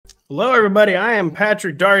Hello, everybody. I am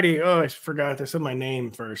Patrick Daugherty. Oh, I forgot. I said my name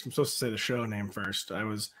first. I'm supposed to say the show name first. I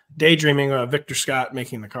was daydreaming of Victor Scott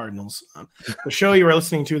making the Cardinals. The show you are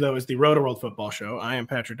listening to, though, is the Rotoworld football show. I am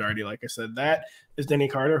Patrick Daugherty. Like I said, that is Denny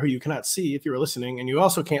Carter, who you cannot see if you were listening. And you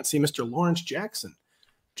also can't see Mr. Lawrence Jackson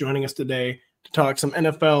joining us today to talk some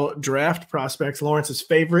NFL draft prospects. Lawrence's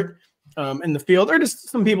favorite in the field, or just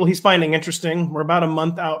some people he's finding interesting. We're about a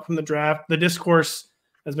month out from the draft. The discourse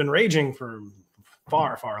has been raging for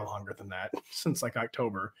far longer than that, since like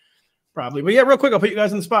October, probably. But yeah, real quick, I'll put you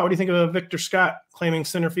guys on the spot. What do you think of Victor Scott claiming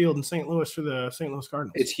center field in St. Louis for the St. Louis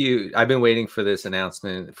Cardinals? It's huge. I've been waiting for this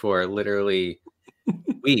announcement for literally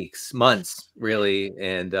weeks, months, really.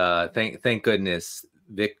 And thank goodness,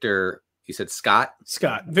 Victor. You said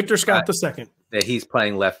Victor Scott the second. That he's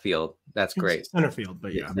playing left field. That's great. Center field,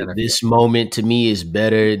 but yeah. This moment to me is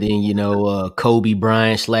better than, Kobe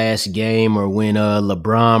Bryant's last game or when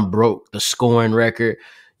LeBron broke the scoring record.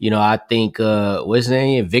 I think, what's his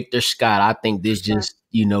name? Victor Scott. I think this just,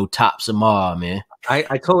 tops them all, man.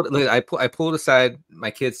 I pulled aside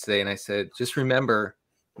my kids today and I said, just remember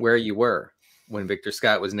where you were when Victor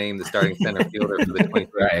Scott was named the starting center fielder for the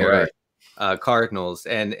 2024 Cardinals.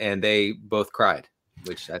 And they both cried,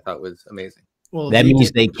 which I thought was amazing. Well, that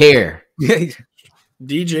means they care.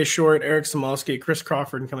 DJ Short, Eric Samolsky, Chris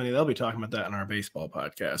Crawford, and company, they'll be talking about that in our baseball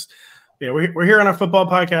podcast. Yeah, we're here on our football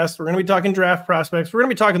podcast. We're going to be talking draft prospects. We're going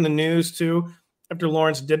to be talking the news, too, after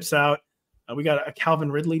Lawrence dips out. We got a Calvin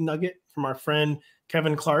Ridley nugget from our friend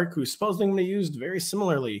Kevin Clark, who's supposedly going to be used very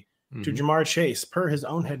similarly to Jamar Chase, per his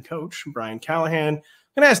own head coach, Brian Callahan. I'm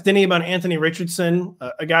going to ask Denny about Anthony Richardson,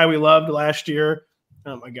 a guy we loved last year.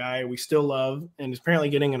 A guy we still love and is apparently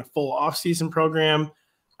getting in a full offseason program.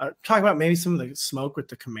 Talk about maybe some of the smoke with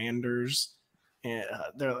the Commanders. And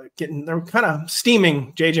they're kind of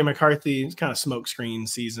steaming J.J. McCarthy's kind of smoke screen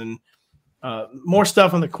season. More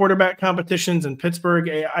stuff on the quarterback competitions in Pittsburgh,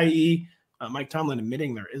 i.e. Mike Tomlin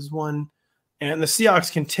admitting there is one. And the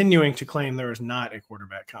Seahawks continuing to claim there is not a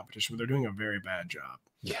quarterback competition, but they're doing a very bad job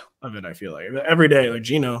of it, I feel like. Every day, like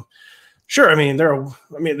Geno. Sure,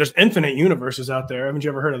 there's infinite universes out there. Haven't you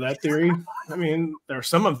ever heard of that theory? There are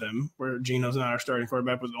some of them where Geno's not our starting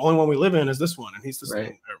quarterback, but the only one we live in is this one, and he's the same.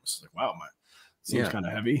 Right. It's like, wow, seems kind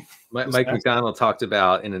of heavy. Mike McDonald talked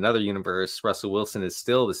about in another universe, Russell Wilson is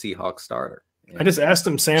still the Seahawks starter. Yeah. I just asked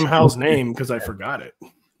him Sam Howell's name because I forgot it.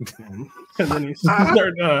 And then he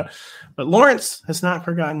started, but Lawrence has not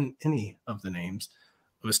forgotten any of the names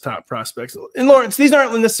of his top prospects. And Lawrence, these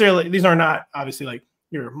are not obviously like,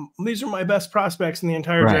 these are my best prospects in the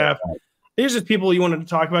entire draft. Right. These are just people you wanted to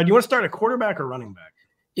talk about. Do you want to start at quarterback or running back?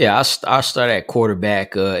 Yeah, I'll start at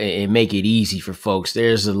quarterback and make it easy for folks.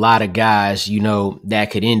 There's a lot of guys, that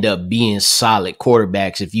could end up being solid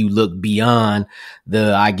quarterbacks if you look beyond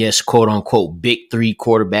the, I guess, quote unquote, big three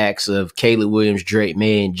quarterbacks of Caleb Williams, Drake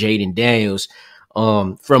May, and Jaden Daniels.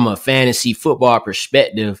 From a fantasy football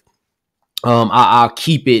perspective, I'll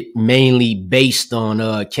keep it mainly based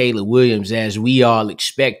on Caleb Williams, as we all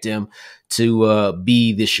expect him to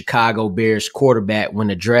be the Chicago Bears quarterback when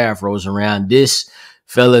the draft rolls around. This,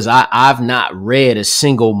 fellas, I've not read a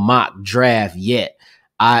single mock draft yet.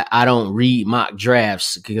 I don't read mock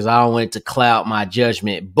drafts because I don't want it to cloud my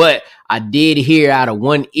judgment. But I did hear out of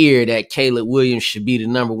one ear that Caleb Williams should be the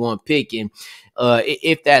number one pick. And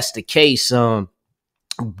if that's the case,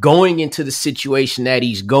 going into the situation that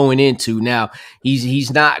he's going into now,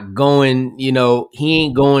 he's not going, he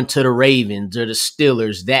ain't going to the Ravens or the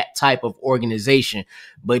Steelers, that type of organization,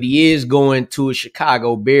 but he is going to a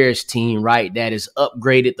Chicago Bears team, right, that has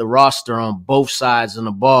upgraded the roster on both sides of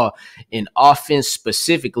the ball. In offense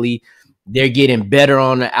specifically, they're getting better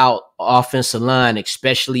on the offensive line,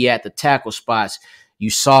 especially at the tackle spots.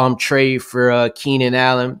 You saw him trade for Keenan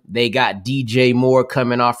Allen. They got DJ Moore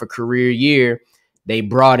coming off a career year. They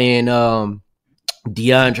brought in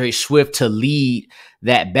DeAndre Swift to lead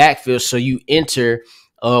that backfield. So you enter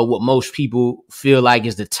what most people feel like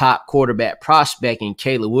is the top quarterback prospect in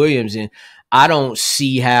Caleb Williams. And I don't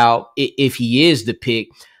see how, if he is the pick,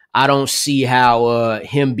 I don't see how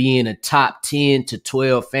him being a top 10 to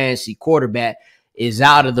 12 fantasy quarterback is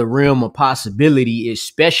out of the realm of possibility,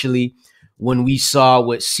 especially when we saw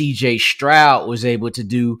what CJ Stroud was able to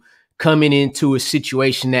do coming into a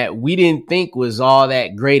situation that we didn't think was all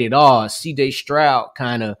that great at all. CJ Stroud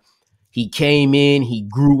he came in, he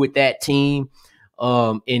grew with that team,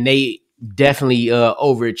 and they definitely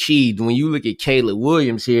overachieved. When you look at Caleb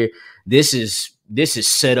Williams here, this is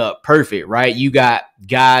set up perfect, right? You got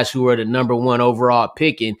guys who are the number one overall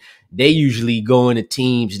pick, and they usually go into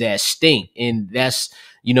teams that stink, and that's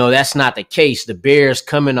not the case. The Bears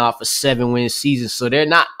coming off a 7-win season, so they're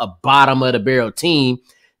not a bottom of the barrel team.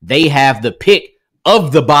 they have the pick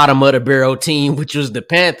of the bottom of the barrel team, which was the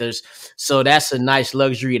Panthers. So that's a nice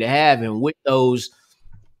luxury to have. And with those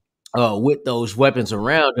weapons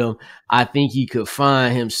around him, I think he could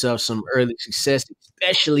find himself some early success,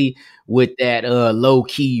 especially with that low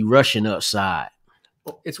key rushing upside.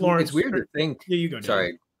 It's weird to think. Yeah, you go.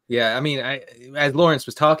 Sorry. Yeah, I mean, as Lawrence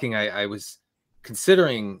was talking, I was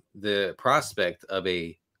considering the prospect of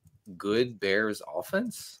a good Bears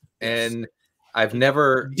offense, and I've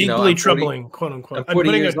never deeply troubling, quote unquote. I'm 40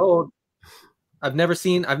 years old. I've never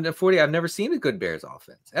seen a good Bears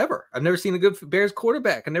offense ever. I've never seen a good Bears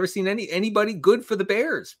quarterback. I've never seen anybody good for the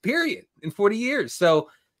Bears, period, in 40 years. So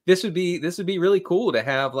this would be really cool to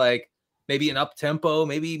have like maybe an up tempo,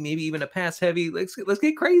 maybe even a pass heavy. Let's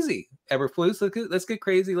get crazy, Eberflus. Let's get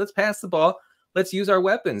crazy. Let's pass the ball. Let's use our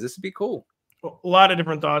weapons. This would be cool. Well, a lot of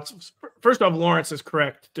different thoughts. First off, Lawrence is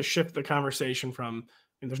correct to shift the conversation from.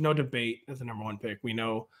 There's no debate as the number one pick. We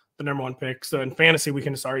know the number one pick. So in fantasy, we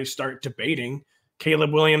can already start debating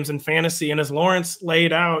Caleb Williams in fantasy. And as Lawrence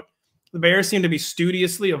laid out, the Bears seem to be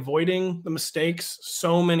studiously avoiding the mistakes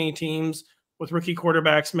so many teams with rookie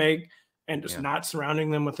quarterbacks make and just not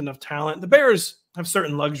surrounding them with enough talent. The Bears have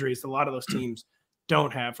certain luxuries that a lot of those teams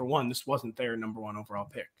don't have. For one, this wasn't their number one overall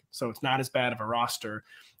pick. So it's not as bad of a roster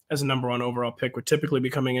as a number one overall pick would typically be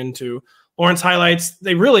coming into. Lawrence highlights,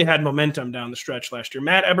 they really had momentum down the stretch last year.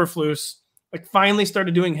 Matt Eberflus finally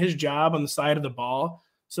started doing his job on the side of the ball.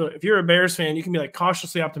 So if you're a Bears fan, you can be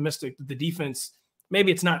cautiously optimistic that the defense,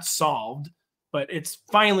 maybe it's not solved, but it's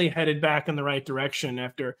finally headed back in the right direction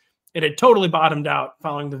after it had totally bottomed out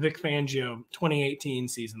following the Vic Fangio 2018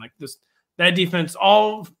 season. That defense,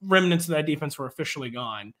 all remnants of that defense were officially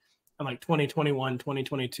gone in 2021,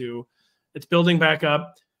 2022. It's building back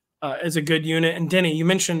up as a good unit. And Denny, you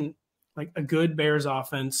mentioned a good Bears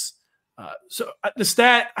offense. So the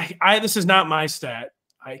stat, this is not my stat.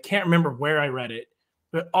 I can't remember where I read it,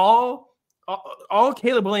 but all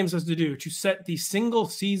Caleb Williams has to do to set the single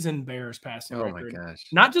season Bears passing record. My gosh.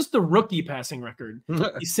 Not just the rookie passing record,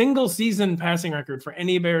 the single season passing record for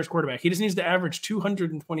any Bears quarterback. He just needs to average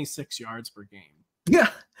 226 yards per game. Yeah.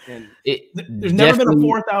 And there's never been a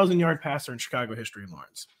 4,000 yard passer in Chicago history,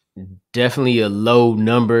 Lawrence. Definitely a low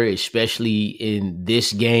number, especially in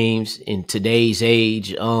this games in today's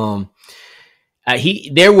age. There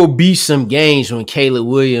will be some games when Caleb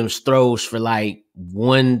Williams throws for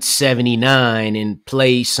 179 and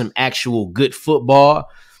plays some actual good football,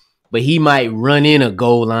 but he might run in a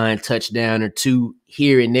goal line touchdown or two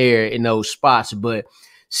here and there in those spots. But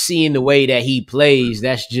seeing the way that he plays,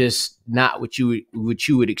 that's just not what you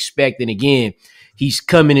would expect. And again, he's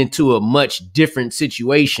coming into a much different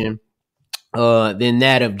situation than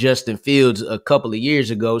that of Justin Fields a couple of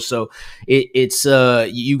years ago. So it's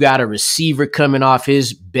you got a receiver coming off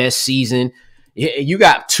his best season. You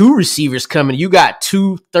got two receivers coming. You got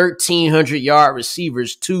two 1,300-yard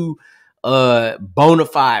receivers, two bona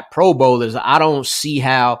fide Pro Bowlers. I don't see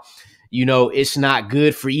how, it's not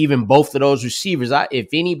good for even both of those receivers. If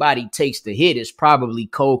anybody takes the hit, it's probably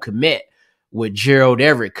Cole Kmet with Gerald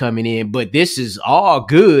Everett coming in. But this is all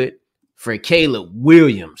good for Caleb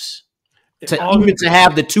Williams to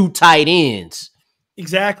have the two tight ends.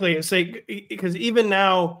 Exactly. It's because even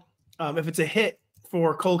now, if it's a hit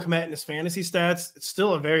for Cole Kmet and his fantasy stats, it's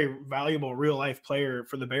still a very valuable real life player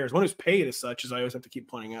for the Bears. One who's paid as such, as I always have to keep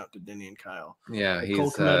pointing out to Denny and Kyle. Yeah,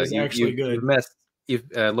 Cole Kmet is actually good.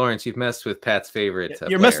 Lawrence, you've messed with Pat's favorite.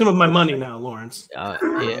 You're messing with my money now, Lawrence.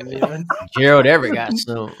 Gerald Everett got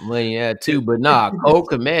some money too, but Cole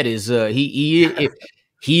Kmet is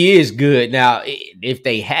he is good. Now, if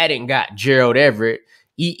they hadn't got Gerald Everett,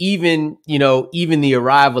 even the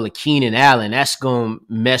arrival of Keenan Allen, that's going to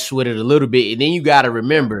mess with it a little bit. And then you got to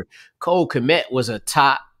remember, Cole Kmet was a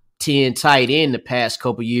top 10 tight end the past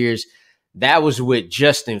couple years. That was with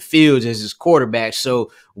Justin Fields as his quarterback.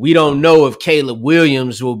 So we don't know if Caleb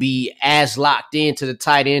Williams will be as locked into the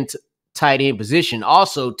tight end position.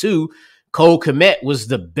 Also, too, Cole Kmet was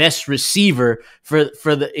the best receiver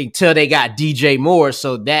until they got DJ Moore.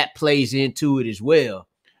 So that plays into it as well.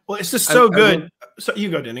 Well, it's just so good. So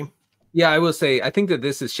you go, Denny. Yeah, I will say, I think that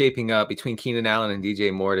this is shaping up between Keenan Allen and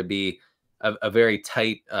DJ Moore to be a very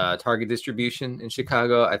tight target distribution in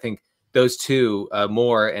Chicago. I think those two,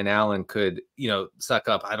 Moore and Allen, could, suck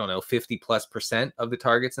up, 50+% of the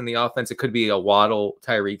targets in the offense. It could be a Waddle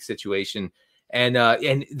Tyreek situation. And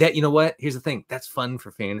that, you know what? Here's the thing. That's fun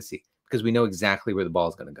for fantasy because we know exactly where the ball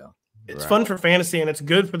is going to go. It's fun for fantasy, and it's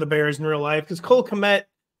good for the Bears in real life because Cole Kmet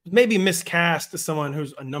maybe miscast as someone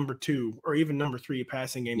who's a number 2 or even number 3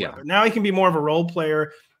 passing game. Yeah. Now he can be more of a role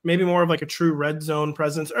player, maybe more of a true red zone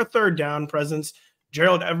presence or third down presence.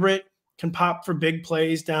 Gerald Everett can pop for big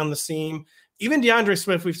plays down the seam. Even DeAndre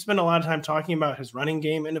Swift, we've spent a lot of time talking about his running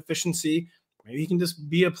game inefficiency. Maybe he can just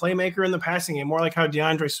be a playmaker in the passing game, more like how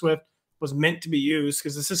DeAndre Swift was meant to be used,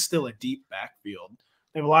 because this is still a deep backfield.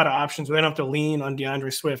 They have a lot of options. They don't have to lean on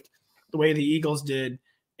DeAndre Swift the way the Eagles did.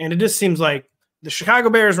 And it just seems like the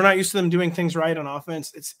Chicago Bears, we're not used to them doing things right on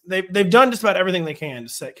offense. They've done just about everything they can to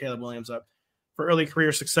set Caleb Williams up for early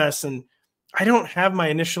career success. And I don't have my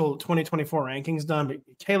initial 2024 rankings done, but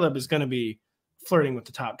Caleb is going to be flirting with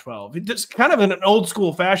the top 12. It's kind of in an old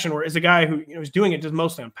school fashion where it's a guy who is doing it just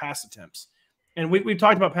mostly on pass attempts. And we've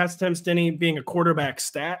talked about pass attempts, Denny, being a quarterback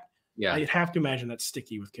stat. Yeah. I'd have to imagine that's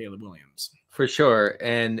sticky with Caleb Williams. For sure.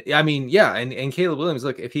 And I mean, yeah. And Caleb Williams,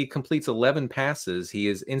 look, if he completes 11 passes, he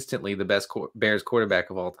is instantly the best Bears quarterback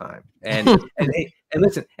of all time. And and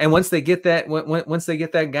listen, and once they get that, once they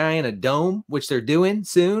get that guy in a dome, which they're doing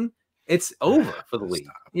soon, it's over for the league.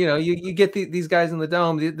 Stop. You know, you get these guys in the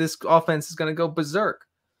dome, this offense is going to go berserk.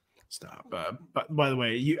 Stop. But by the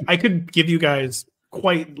way, I could give you guys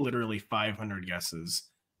quite literally 500 guesses,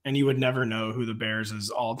 and you would never know who the Bears'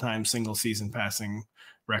 all-time single-season passing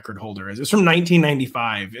record holder is. It's from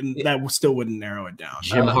 1995, and that still wouldn't narrow it down.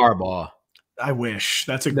 Jim Harbaugh. I wish.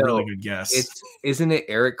 That's a really good guess. Isn't it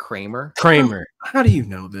Eric Kramer? How do you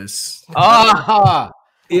know this?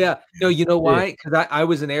 Yeah. No, you know why? Because I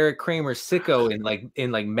was an Eric Kramer sicko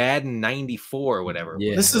in like Madden 94 or whatever.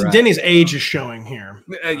 Yeah, this is Denny's age is showing here.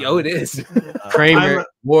 It is. Kramer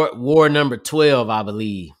war number 12, I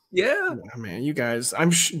believe. Yeah. Oh, man, you guys.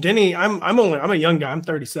 Denny. I'm a young guy. I'm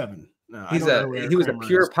 37. No, he was a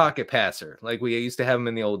pure pocket passer, like we used to have him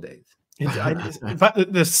in the old days.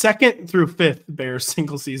 The second through fifth Bears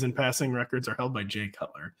single season passing records are held by Jay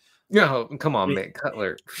Cutler. No, come on, man.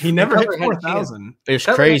 Cutler. He never hit 4,000. It's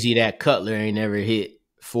crazy that Cutler ain't never hit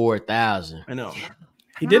 4,000. I know.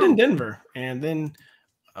 He did in Denver. And then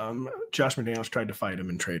Josh McDaniels tried to fight him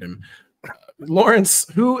and trade him. Lawrence,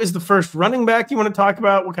 who is the first running back you want to talk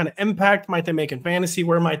about? What kind of impact might they make in fantasy?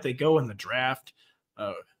 Where might they go in the draft?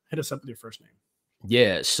 Hit us up with your first name.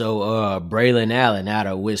 Yeah, so Braelon Allen out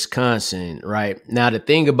of Wisconsin, right? Now, the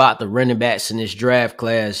thing about the running backs in this draft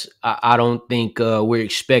class, I don't think we're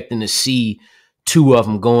expecting to see two of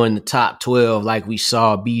them go in the top 12 like we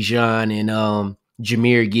saw Bijan and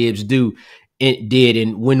Jahmyr Gibbs did.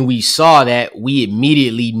 And when we saw that, we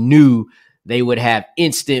immediately knew they would have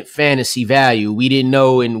instant fantasy value. We didn't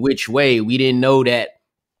know in which way. We didn't know that,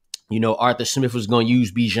 Arthur Smith was going to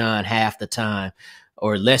use Bijan half the time,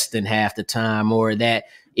 or less than half the time, or that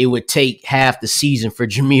it would take half the season for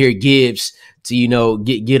Jahmyr Gibbs to,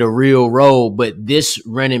 get a real role. But this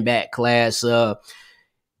running back class,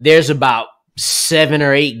 there's about 7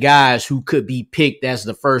 or 8 guys who could be picked as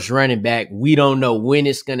the first running back. We don't know when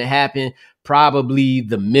it's going to happen. Probably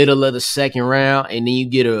the middle of the second round, and then you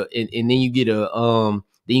get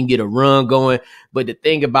a run going. But the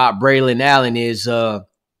thing about Braelon Allen is,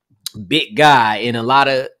 big guy, and a lot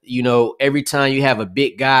of, every time you have a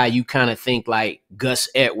big guy, you kind of think like Gus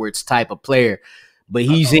Edwards type of player, but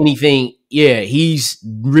he's he's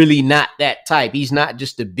really not that type. He's not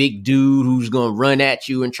just a big dude who's going to run at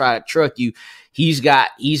you and try to truck you. He's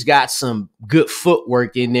got some good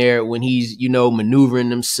footwork in there when he's, maneuvering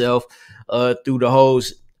himself through the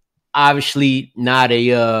holes. Obviously not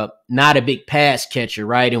a big pass catcher,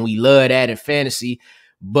 right? And we love that in fantasy.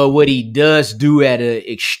 But what he does do at an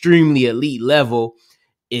extremely elite level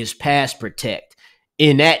is pass protect.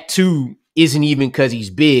 And that, too, isn't even because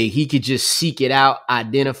he's big. He could just seek it out,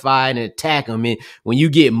 identify, and attack him. And when you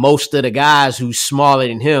get most of the guys who's smaller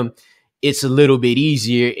than him, it's a little bit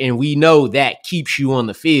easier. And we know that keeps you on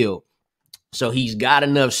the field. So he's got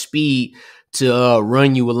enough speed to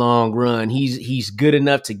run you a long run. He's good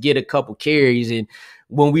enough to get a couple carries. And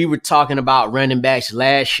when we were talking about running backs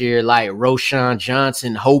last year, like Roschon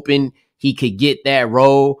Johnson, hoping he could get that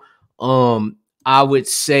role, I would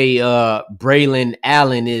say Braelon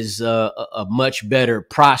Allen is a much better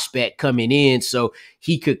prospect coming in. So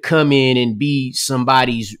he could come in and be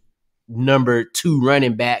somebody's number 2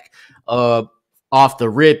 running back off the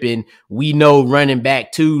rip. And we know running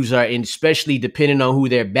back 2s are, and especially depending on who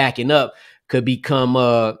they're backing up, could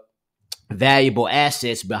become valuable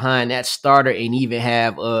assets behind that starter and even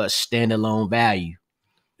have a standalone value.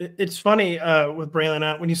 It's funny with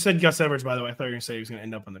Braelon. When you said Gus Edwards, by the way, I thought you were going to say he was going to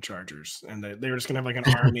end up on the Chargers, and they were just going to have like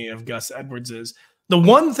an army of Gus Edwardses. The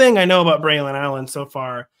one thing I know about Braelon Allen so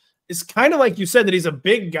far is kind of like you said, that he's a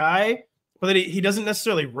big guy, but that he doesn't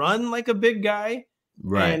necessarily run like a big guy.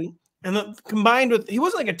 Right. And combined with, he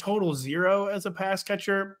wasn't like a total zero as a pass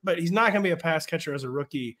catcher, but he's not going to be a pass catcher as a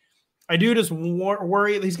rookie. I do just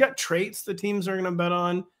worry. He's got traits the teams are going to bet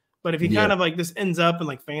on, But if he kind of like this ends up in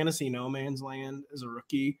like fantasy no man's land as a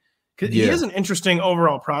rookie, because he is an interesting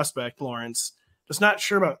overall prospect, Lawrence. Just not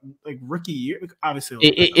sure about like rookie year. Obviously,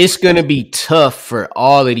 it's going to be tough for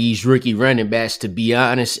all of these rookie running backs, to be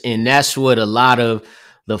honest. And that's what a lot of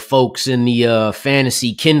the folks in the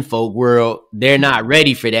fantasy kinfolk world, they're not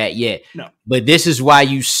ready for that yet. No. But this is why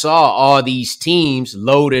you saw all these teams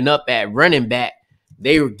loading up at running back.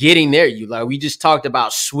 They were getting there. We just talked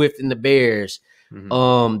about Swift and the Bears,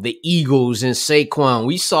 the Eagles and Saquon.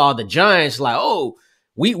 We saw the Giants like, oh,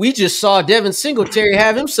 we just saw Devin Singletary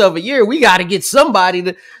have himself a year. We got to get somebody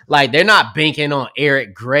to, like, they're not banking on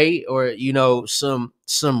Eric Gray or, you know, some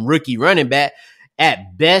rookie running back.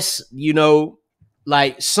 At best, you know,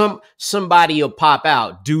 like somebody will pop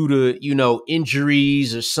out due to, you know,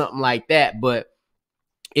 injuries or something like that. But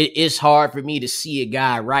it's hard for me to see a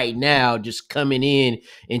guy right now just coming in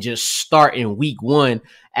and just starting week one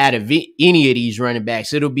out of any of these running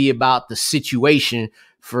backs. It'll be about the situation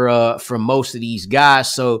for most of these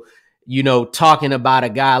guys. So, you know, talking about a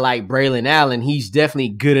guy like Braelon Allen, he's definitely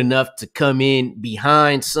good enough to come in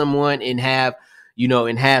behind someone and have, you know,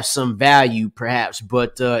 and have some value perhaps.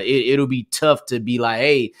 But it'll be tough to be like,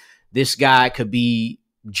 hey, this guy could be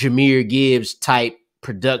Jahmyr Gibbs type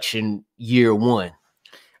production year one.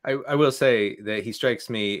 I will say that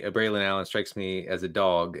Braelon Allen strikes me as a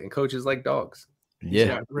dog, and coaches like dogs.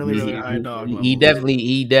 Yeah, really high dog level. He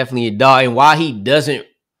definitely a dog. And while he doesn't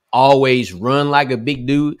always run like a big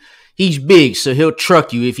dude, he's big, so he'll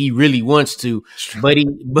truck you if he really wants to. But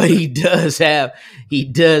he does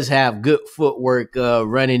have good footwork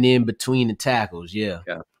running in between the tackles. Yeah.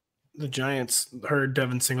 The Giants heard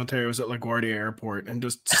Devin Singletary was at LaGuardia Airport and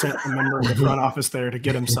just sent a member of the front office there to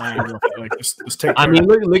get him signed. Like, just take. I mean,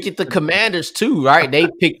 look at the Commanders too, right? They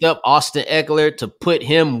picked up Austin Eckler to put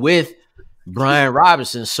him with Brian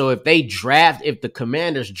Robinson. So if the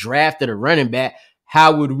Commanders drafted a running back,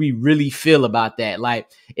 how would we really feel about that? Like,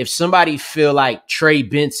 if somebody feel like Trey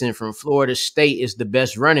Benson from Florida State is the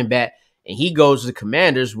best running back and he goes to the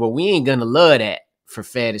Commanders, well, we ain't gonna love that for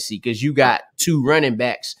fantasy because you got two running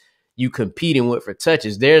backs you competing with for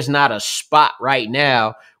touches. There's not a spot right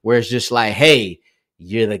now where it's just like, hey,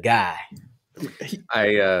 you're the guy.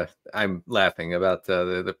 I'm laughing about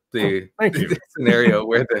the scenario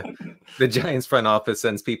where the Giants front office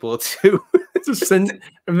sends people to send,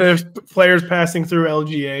 if there's players passing through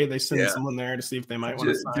LGA, they send someone there to see if they might want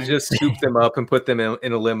to sign. To just scoop them up and put them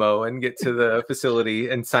in a limo and get to the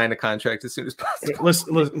facility and sign a contract as soon as possible.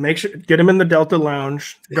 Listen, make sure, get him in the Delta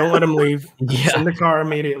Lounge. Don't let him leave. Send the car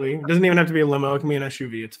immediately. It doesn't even have to be a limo. It can be an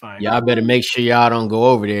SUV. It's fine. Y'all better make sure y'all don't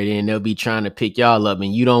go over there. Then they'll be trying to pick y'all up,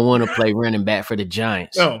 and you don't want to play running back for the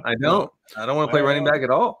Giants. No, I don't. I don't want to play running back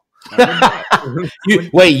at all.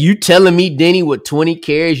 Wait, you telling me, Denny, with 20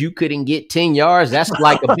 carries, you couldn't get 10 yards? That's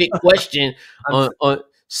like a big question on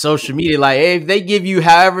social media. Like, hey, if they give you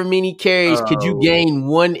however many carries, could you gain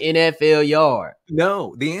 1 NFL yard?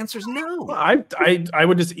 No, the answer is no. I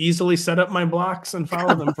would just easily set up my blocks and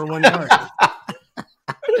follow them for 1 yard.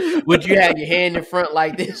 Would you have your hand in front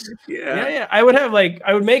like this? Yeah. I would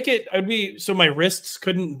make it. I would be so my wrists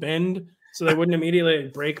couldn't bend. So they wouldn't immediately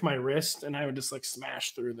break my wrist, and I would just like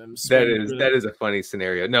smash through them. That is a funny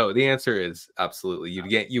scenario. No, the answer is absolutely.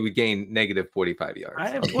 You would gain negative 45 yards. I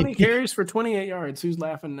have 20 carries for 28 yards. Who's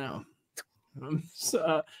laughing now?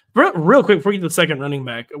 Real quick before we get to the second running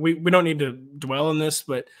back, we don't need to dwell on this,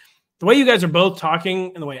 but the way you guys are both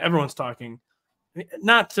talking and the way everyone's talking,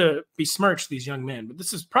 not to besmirch these young men, but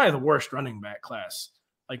this is probably the worst running back class,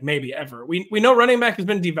 like maybe ever. We know running back has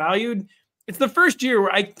been devalued. It's the first year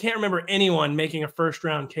where I can't remember anyone making a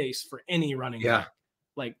first-round case for any running back.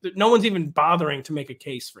 Like, no one's even bothering to make a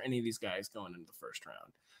case for any of these guys going into the first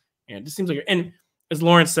round. And it just seems like – and as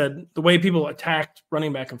Lawrence said, the way people attacked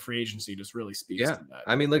running back in free agency just really speaks to that.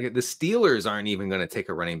 I mean, look, at the Steelers aren't even going to take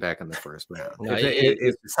a running back in the first round.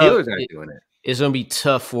 If the Steelers aren't doing it. It's going to be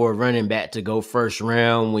tough for a running back to go first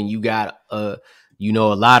round when you got, a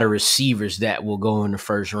lot of receivers that will go in the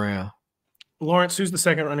first round. Lawrence, who's the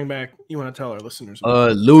second running back you want to tell our listeners?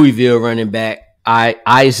 Louisville running back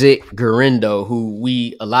Isaac Guenrendo, who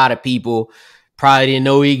a lot of people probably didn't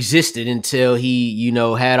know he existed until he,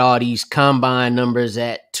 had all these combine numbers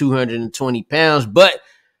at 220 pounds. But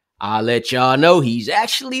I'll let y'all know he's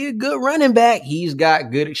actually a good running back. He's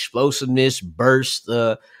got good explosiveness, burst,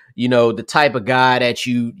 the type of guy that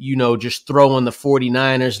you just throw on the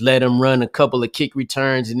 49ers, let him run a couple of kick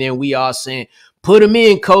returns, and then we all saying, put him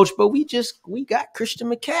in, coach, but we got Christian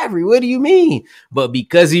McCaffrey. What do you mean? But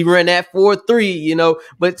because he ran that 4.3,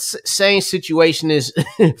 but same situation is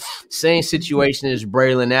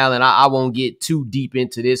Braelon Allen. I won't get too deep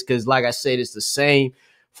into this because, like I said, it's the same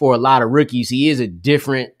for a lot of rookies. He is a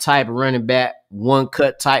different type of running back, one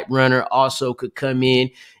cut type runner, also could come in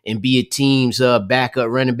and be a team's backup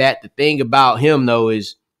running back. The thing about him, though,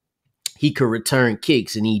 is he could return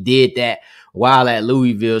kicks, and he did that while at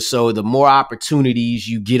Louisville. So the more opportunities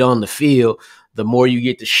you get on the field, the more you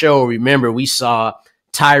get to show. Remember, we saw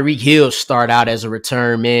Tyreek Hill start out as a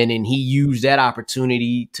return man, and he used that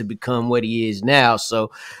opportunity to become what he is now.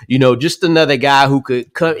 So, just another guy who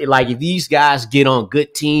could come. Like, if these guys get on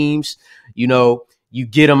good teams, you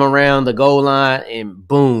get them around the goal line and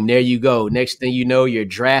boom, there you go. Next thing you know, you're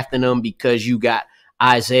drafting them because you got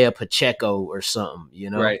Isaiah Pacheco or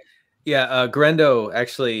something, Right. Yeah. Guenrendo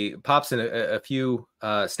actually pops in a few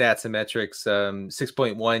stats and metrics,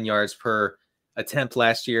 6.1 yards per attempt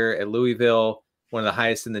last year at Louisville, one of the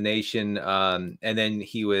highest in the nation. And then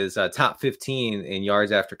he was top 15 in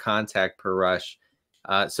yards after contact per rush.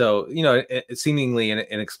 So, seemingly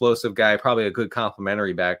an explosive guy, probably a good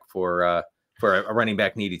complimentary back for a running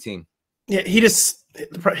back needy team. Yeah, his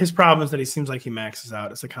problem is that he seems like he maxes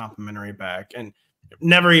out as a complimentary back and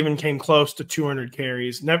never even came close to 200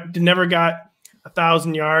 carries, never got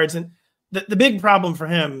 1,000 yards. And the big problem for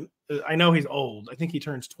him, I know he's old. I think he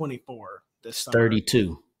turns 24 this summer.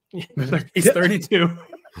 32. He's 32.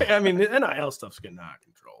 I mean, the NIL stuff's getting out of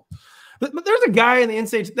control. But there's a guy in the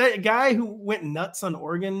NCAA, that guy who went nuts on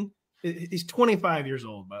Oregon. He's 25 years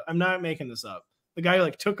old, but I'm not making this up. The guy who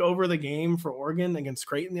took over the game for Oregon against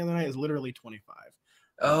Creighton the other night is literally 25.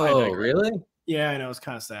 Oh, really? Yeah, I know. It's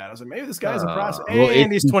kind of sad. I was like, maybe this guy's a prospect. Well,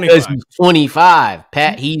 and he's 25. He's 25.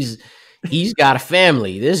 Pat, he's got a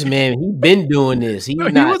family. This man, he been doing this. He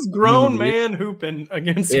was grown man hooping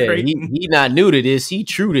against Creighton. He not new to this. He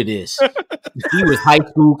true to this. He was high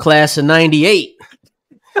school class of 98.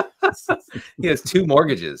 He has 2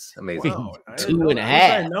 mortgages. Amazing. Wow,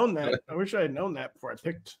 2.5. I wish I had known that before I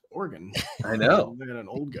picked Oregon. I know. I'm an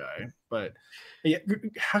old guy, but yeah.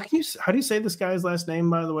 How do you say this guy's last name,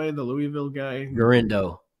 by the way? The Louisville guy,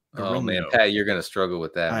 Guenrendo. Oh man, Pat, you're gonna struggle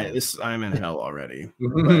with that. I'm in hell already.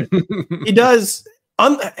 He does.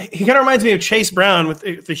 He kind of reminds me of Chase Brown, with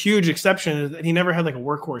the huge exception that he never had a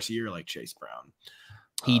workhorse year like Chase Brown.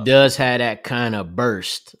 He does have that kind of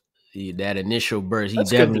burst. That initial burst, he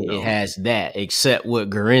definitely has that. Except with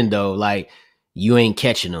Guenrendo, you ain't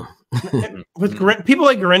catching him. With people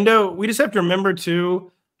like Guenrendo, we just have to remember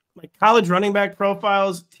too, college running back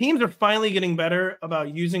profiles. Teams are finally getting better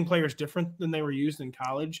about using players different than they were used in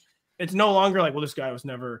college. It's no longer this guy was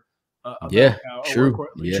never true.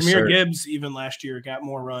 Yes, Jahmyr Gibbs even last year got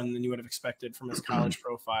more run than you would have expected from his college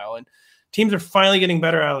profile, and teams are finally getting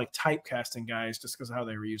better at typecasting guys just because of how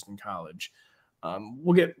they were used in college.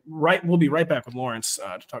 We'll be right back with Lawrence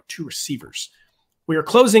to talk 2 receivers. We are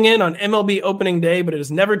closing in on MLB opening day, but it is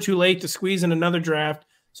never too late to squeeze in another draft.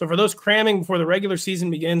 So for those cramming before the regular season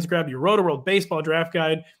begins, grab your Rotoworld baseball draft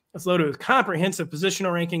guide. It's loaded with comprehensive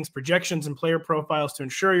positional rankings, projections, and player profiles to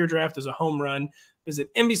ensure your draft is a home run. Visit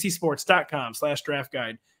NBCsports.com/draft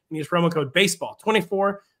guide and use promo code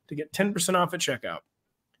BASEBALL24 to get 10% off at checkout.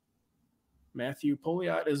 Matthew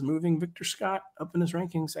Poliot is moving Victor Scott up in his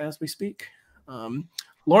rankings as we speak.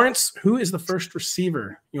 Lawrence, who is the first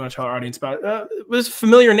receiver you want to tell our audience about? It was a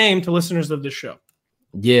familiar name to listeners of this show.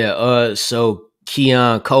 Yeah, so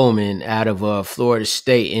Keon Coleman out of Florida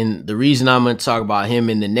State. And the reason I'm going to talk about him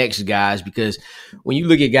and the next guys, because when you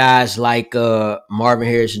look at guys like Marvin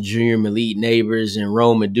Harrison Jr., Malik Neighbors, and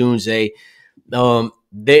Rome Odunze,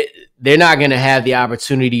 they're not going to have the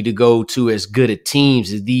opportunity to go to as good a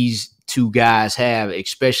teams as these 2 guys have,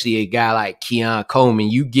 especially a guy like Keon Coleman.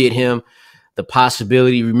 You get him the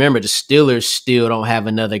possibility. Remember, the Steelers still don't have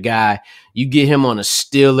another guy. You get him on a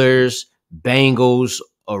Steelers, Bengals,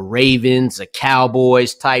 a Ravens, a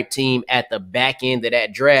Cowboys type team at the back end of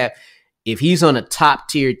that draft. If he's on a top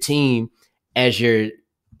tier team as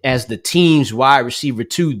the team's wide receiver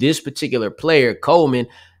to this particular player, Coleman,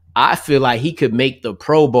 I feel like he could make the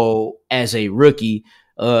Pro Bowl as a rookie.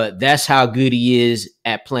 That's how good he is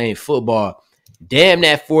at playing football. Damn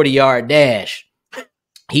that 40-yard dash.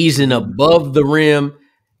 He's an above the rim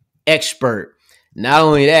expert. Not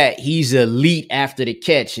only that, he's elite after the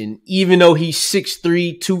catch. And even though he's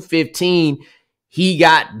 6'3", 215, he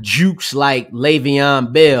got jukes like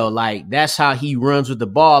Le'Veon Bell. That's how he runs with the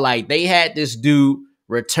ball. They had this dude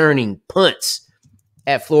returning punts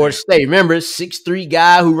at Florida State. Remember, 6'3"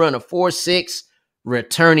 guy who run a 4.6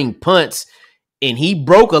 returning punts. And he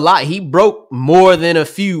broke a lot. He broke more than a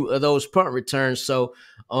few of those punt returns. So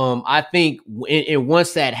I think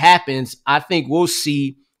once that happens, I think we'll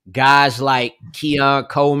see guys like Keon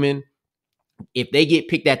Coleman, if they get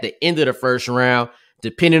picked at the end of the first round,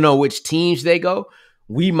 depending on which teams they go,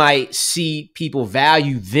 we might see people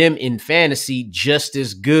value them in fantasy just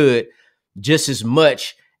as good, just as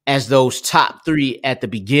much as those top 3 at the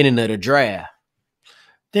beginning of the draft.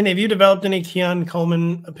 Denny, have you developed any Keon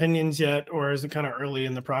Coleman opinions yet, or is it kind of early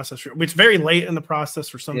in the process? It's very late in the process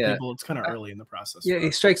for some people. It's kind of early in the process. Yeah,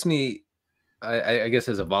 he strikes me, I guess,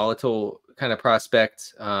 as a volatile kind of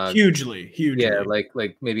prospect. Hugely. Yeah, like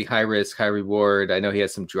maybe high risk, high reward. I know he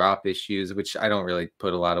has some drop issues, which I don't really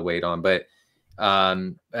put a lot of weight on, but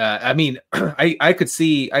I mean, I could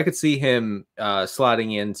see him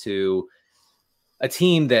slotting into a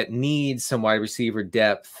team that needs some wide receiver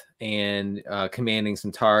depth and commanding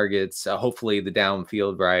some targets, hopefully the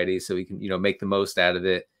downfield variety, so we can, make the most out of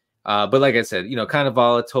it. But like I said, kind of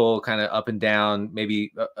volatile, kind of up and down,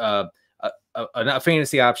 maybe a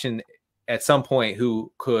fantasy option at some point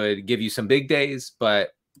who could give you some big days, but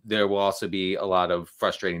there will also be a lot of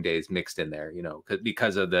frustrating days mixed in there,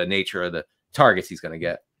 because of the nature of the targets he's going to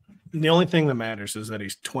get. The only thing that matters is that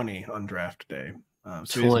he's 20 on draft day.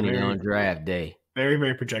 So 20 on draft day. Very,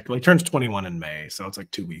 very projectable. He turns 21 in May, so it's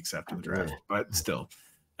like 2 weeks after the draft, but still.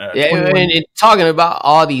 And talking about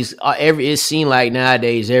all these, it seemed like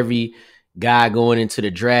nowadays every guy going into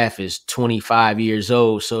the draft is 25 years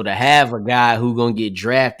old. So to have a guy who going to get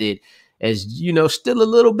drafted as, still a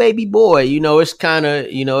little baby boy, it's kind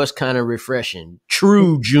of refreshing.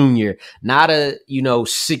 True junior, not a,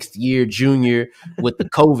 6th year junior with the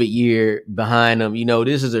COVID year behind him.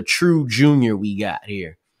 This is a true junior we got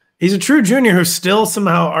here. He's a true junior who still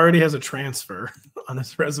somehow already has a transfer on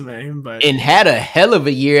his resume, and had a hell of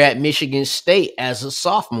a year at Michigan State as a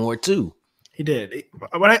sophomore too. He did.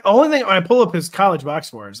 Only thing when I pull up his college box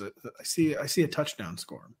score is that I see a touchdown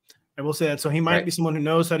score. I will say that. So he might be someone who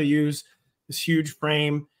knows how to use this huge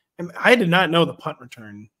frame. And I did not know the punt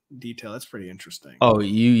return detail. That's pretty interesting. Oh,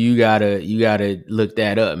 you gotta look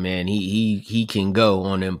that up, man. He can go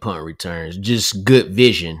on them punt returns. Just good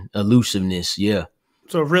vision, elusiveness. Yeah.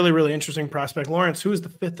 So a really, really interesting prospect. Lawrence, who is the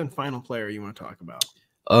 5th and final player you want to talk about?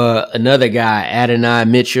 Another guy, Adonai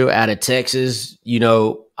Mitchell out of Texas.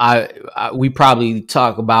 We probably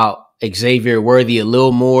talk about Xavier Worthy a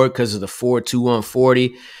little more because of the 4.21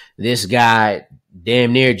 40. This guy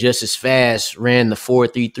damn near just as fast, ran the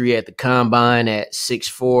 4.33 at the combine at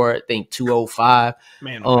 6'4", I think 205.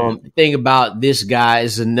 Man, the thing about this guy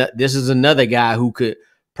is this is another guy who could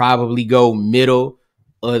probably go middle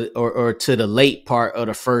or to the late part of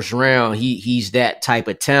the first round. He's that type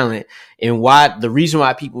of talent. And the reason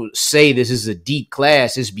why people say this is a deep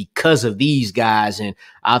class is because of these guys. And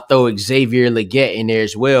I'll throw Xavier Legette in there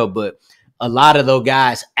as well. But a lot of those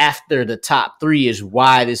guys after the top 3 is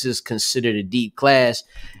why this is considered a deep class.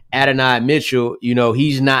 Adonai Mitchell,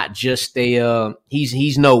 he's not just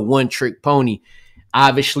he's no one trick pony.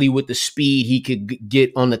 Obviously with the speed, he could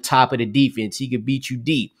get on the top of the defense. He could beat you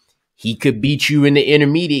deep. He could beat you in the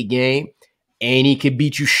intermediate game, and he could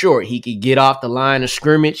beat you short. He could get off the line of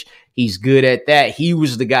scrimmage. He's good at that. He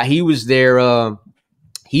was the guy. He was their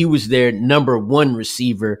number 1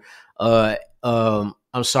 receiver. I'm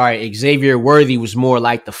sorry, Xavier Worthy was more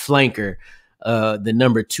like the flanker, the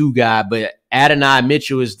number 2 guy. But Adonai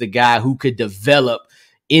Mitchell is the guy who could develop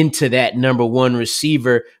into that number 1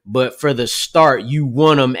 receiver. But for the start, you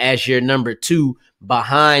want him as your number 2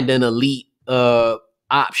 behind an elite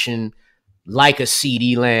option like a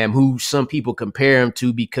CD Lamb, who some people compare him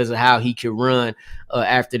to because of how he can run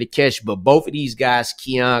after the catch. But both of these guys,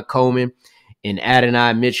 Keon Coleman and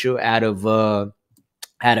Adonai Mitchell out of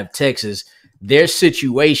Texas, their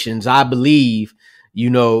situations, I believe,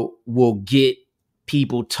 will get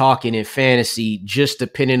people talking in fantasy just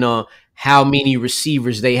depending on how many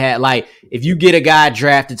receivers they had. Like if you get a guy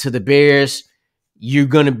drafted to the Bears, you're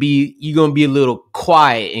gonna be a little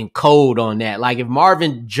quiet and cold on that. Like if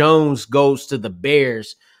Marvin Jones goes to the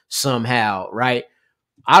Bears somehow, right?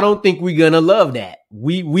 I don't think we're gonna love that.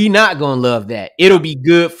 We not gonna love that. It'll be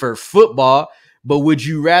good for football, but would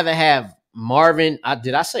you rather have Marvin?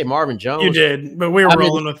 Did I say Marvin Jones? You did, but we were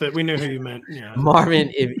rolling with it. We knew who you meant. Yeah,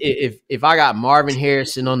 Marvin. If I got Marvin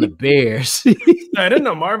Harrison on the Bears, I didn't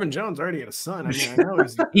know Marvin Jones already had a son. I mean, I know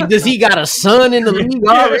does he got a son in the league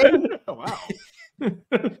already? Oh, wow.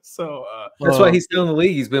 So that's why he's still in the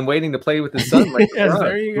league. He's been waiting to play with his son, like yes,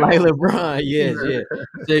 there you go. Like LeBron. Yes, yeah.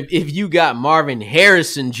 So if you got Marvin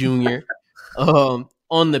Harrison Jr.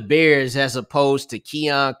 On the Bears as opposed to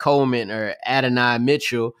Keon Coleman or Adonai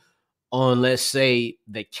Mitchell on, let's say,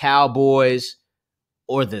 the Cowboys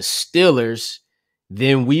or the Steelers,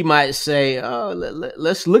 then we might say, oh,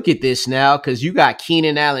 let's look at this now because you got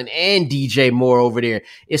Keenan Allen and DJ Moore over there.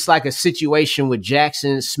 It's like a situation with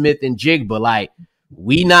Jackson Smith and Jigba. Like,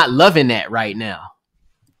 we not loving that right now.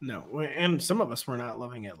 No, and some of us were not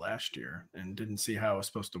loving it last year and didn't see how it was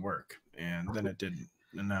supposed to work, and then it didn't.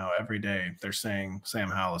 And now every day they're saying Sam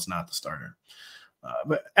Howell is not the starter.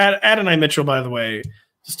 But Adonai Mitchell, by the way,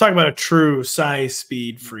 just talk about a true size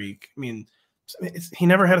speed freak. I mean, he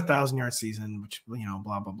never had 1,000-yard season, which, you know,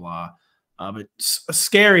 blah blah blah. But a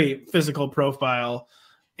scary physical profile.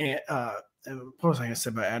 And what was I going to say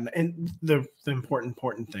about Adonai? And the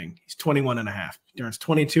important thing, he's 21 and a half. He turns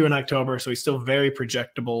 22 in October, so he's still very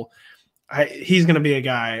projectable. He's going to be a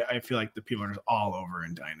guy I feel like the people are just all over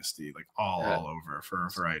in Dynasty, like all over for a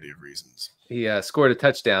variety of reasons. He scored a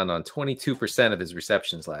touchdown on 22% of his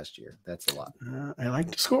receptions last year. That's a lot. I like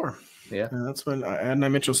to score. Yeah. That's when Adonai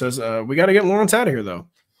Mitchell says, we got to get Lawrence out of here, though.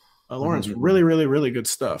 Lawrence, really, really, really good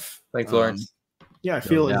stuff. Thanks, Lawrence. Yeah, I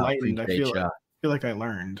feel enlightened. I feel like I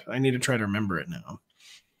learned. I need to try to remember it now.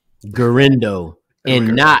 Guenrendo.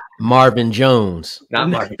 And not Marvin Jones. Not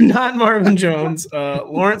Marvin. Not Marvin Jones.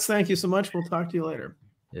 Lawrence, thank you so much. We'll talk to you later.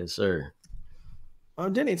 Yes, sir.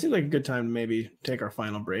 Denny, it seems like a good time to maybe take our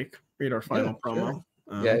final break, read our final promo.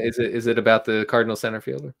 Sure. Is it about the Cardinal center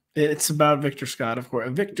fielder? It's about Victor Scott, of course.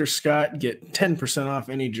 Victor Scott, get 10% off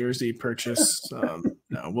any jersey purchase. No,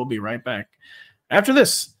 we'll be right back. After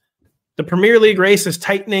this, the Premier League race is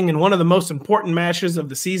tightening, and one of the most important matches of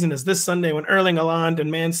the season is this Sunday when Erling Haaland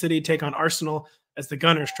and Man City take on Arsenal as the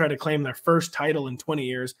Gunners try to claim their first title in 20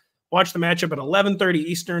 years. Watch the matchup at 11:30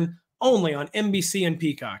 Eastern, only on NBC and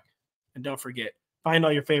Peacock. And don't forget, find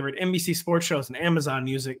all your favorite NBC sports shows and Amazon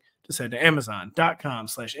Music. Just head to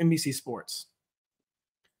Amazon.com/NBC Sports.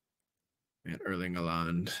 And Erling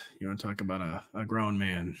Haaland, you want to talk about a grown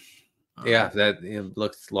man? That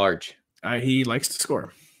looks large. He likes to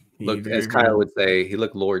score. As Kyle would say, he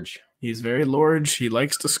looked large. He's very large. He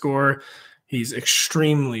likes to score. He's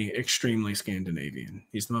extremely, extremely Scandinavian.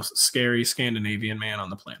 He's the most scary Scandinavian man on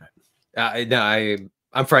the planet.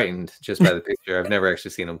 I'm frightened just by the picture. I've never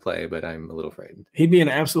actually seen him play, but I'm a little frightened. He'd be an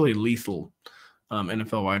absolutely lethal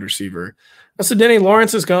NFL wide receiver. So Denny,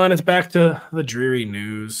 Lawrence is gone. It's back to the dreary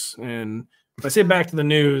news. And if I say back to the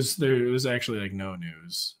news, there was actually like no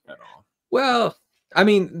news at all. Well, I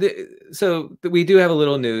mean, we do have a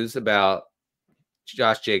little news about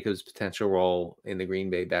Josh Jacobs' potential role in the Green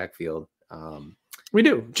Bay backfield. We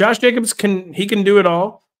do. Josh Jacobs can do it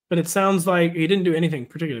all, but it sounds like he didn't do anything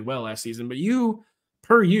particularly well last season. But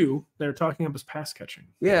they're talking up his pass catching.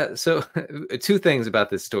 Yeah. So two things about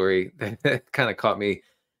this story that kind of caught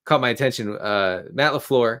my attention. Matt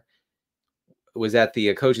LaFleur was at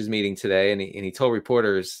the coaches meeting today, and he told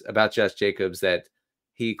reporters about Josh Jacobs that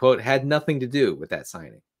he, quote, had nothing to do with that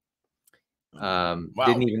signing. Wow.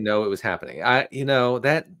 Didn't even know it was happening.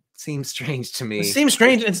 That seems strange to me. It seems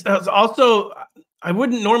strange. It's also, I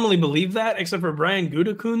wouldn't normally believe that, except for Brian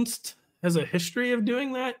Gutekunst has a history of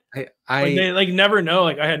doing that. They never know.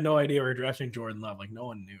 Like, I had no idea we were drafting Jordan Love. Like, no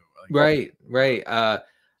one knew. Right.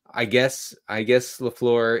 I guess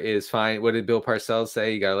LaFleur is fine. What did Bill Parcells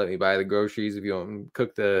say? You gotta let me buy the groceries if you want to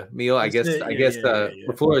cook the meal. I guess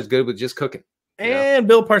LaFleur is good with just cooking. And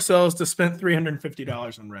Bill Parcells just spent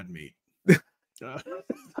 $350 on red meat.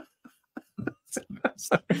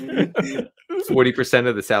 40%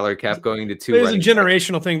 of the salary cap going to two. It's a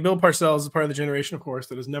generational thing. Bill Parcells is part of the generation, of course,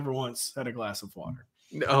 that has never once had a glass of water.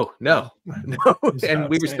 No. And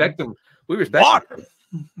we respect them. We respect water.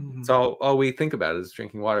 It's all we think about is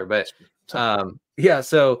drinking water. But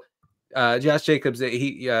So Josh Jacobs,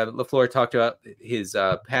 LaFleur talked about his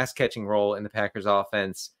pass catching role in the Packers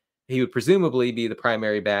offense. He would presumably be the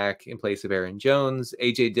primary back in place of Aaron Jones.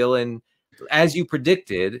 A.J. Dillon, as you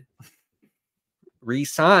predicted,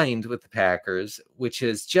 re-signed with the Packers, which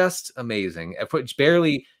is just amazing.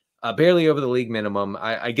 Barely over the league minimum.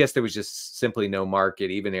 I guess there was just simply no market.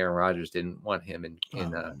 Even Aaron Rodgers didn't want him in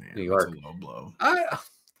New York. That's a low blow.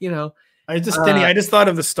 I just thought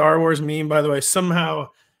of the Star Wars meme, by the way. Somehow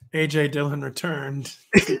A.J. Dillon returned.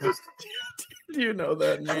 Do you know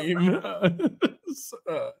that meme?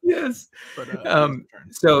 Yes. But,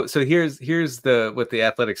 so here's what the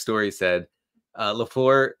Athletic Story said.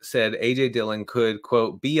 LaFleur said A.J. Dillon could,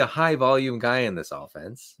 quote, be a high volume guy in this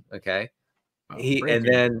offense. Okay.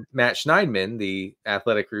 Then Matt Schneidman, the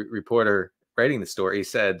Athletic reporter writing the story,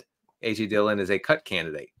 said A.J. Dillon is a cut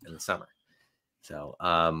candidate in the summer. So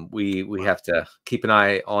we have to keep an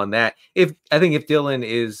eye on that. If Dillon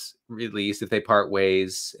is released, if they part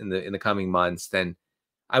ways in the coming months, then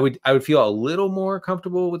I would feel a little more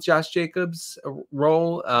comfortable with Josh Jacobs'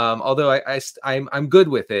 role. Although I'm good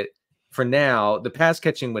with it for now. The pass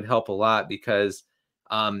catching would help a lot because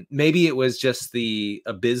maybe it was just the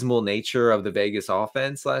abysmal nature of the Vegas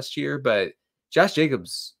offense last year, but Josh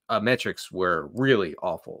Jacobs' metrics were really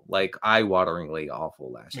awful, like eye-wateringly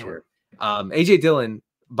awful last year. A.J. Dillon,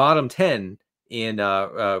 bottom 10 in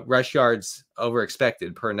rush yards over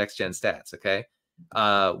expected per Next Gen Stats. Okay,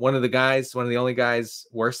 one of the only guys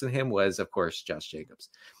worse than him was, of course, Josh Jacobs.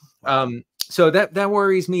 So that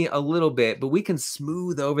worries me a little bit, but we can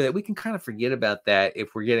smooth over that. We can kind of forget about that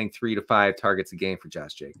if we're getting 3 to 5 targets a game for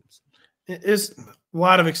Josh Jacobs. It is a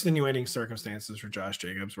lot of extenuating circumstances for Josh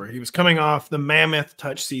Jacobs, where he was coming off the mammoth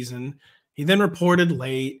touch season. He then reported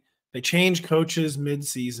late. They changed coaches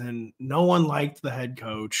mid-season. No one liked the head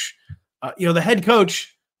coach. The head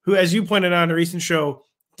coach, who, as you pointed out in a recent show,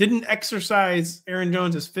 didn't exercise Aaron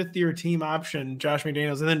Jones' fifth-year team option, Josh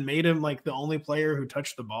McDaniels, and then made him like the only player who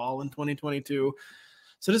touched the ball in 2022.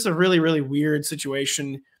 So this is a really, really weird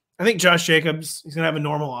situation. I think Josh Jacobs, he's going to have a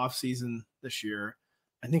normal offseason this year.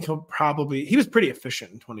 I think he was pretty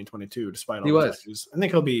efficient in 2022, despite all the issues. I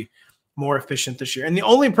think he'll be more efficient this year. And the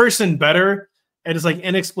only person better at is like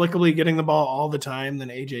inexplicably getting the ball all the time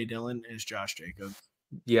than A.J. Dillon is Josh Jacobs.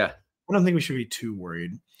 Yeah. I don't think we should be too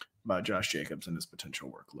worried about Josh Jacobs and his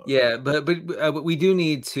potential workload. Yeah, but we do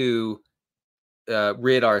need to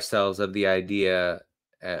rid ourselves of the idea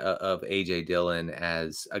of A.J. Dillon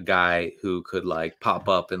as a guy who could like pop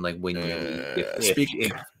up and like win you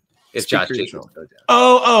if Josh Jacobs goes down.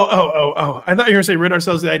 Oh! I thought you were going to say rid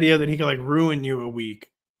ourselves of the idea that he could like ruin you a week.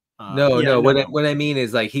 No. What I mean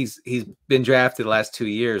is like he's been drafted the last 2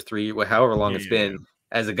 years, 3 years, however long it's been,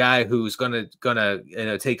 as a guy who's gonna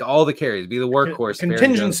take all the carries, be the workhorse.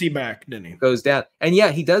 Contingency back, didn't he? Goes down, and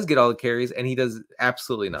yeah, he does get all the carries, and he does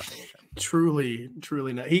absolutely nothing. Truly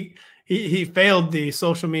not. He failed the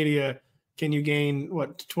social media. Can you gain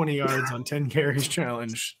 20 yards on 10 carries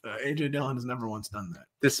challenge? A.J. Dillon has never once done that.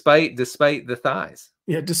 Despite the thighs.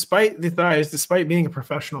 Yeah, despite the thighs, despite being a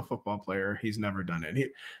professional football player, he's never done it. In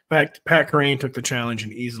fact, Pat Crane took the challenge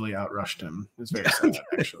and easily outrushed him. It's very sad,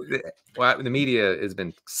 actually. Well, the media has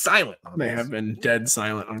been silent on this. They have been dead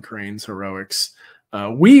silent on Crane's heroics.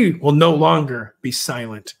 We will no longer be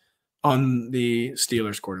silent on the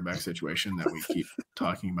Steelers quarterback situation that we keep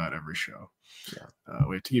talking about every show. Yeah,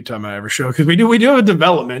 we have to keep talking about every show because we do have a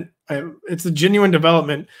development. It's a genuine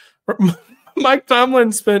development. Mike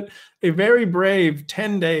Tomlin spent a very brave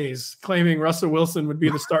 10 days claiming Russell Wilson would be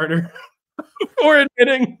the starter before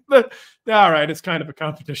admitting that, all right, it's kind of a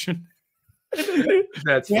competition.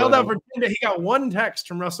 That's he held out for 10 days. He got one text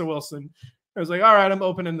from Russell Wilson. I was like, all right, I'm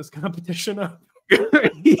opening this competition up.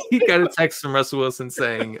 He got a text from Russell Wilson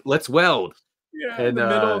saying, let's weld. Yeah, in the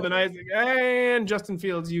middle of the night, like, and Justin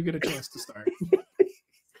Fields, you get a chance to start.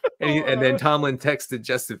 and then Tomlin texted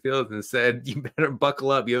Justin Fields and said, you better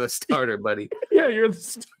buckle up. You're the starter, buddy. Yeah, you're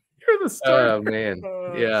the starter. Oh, man.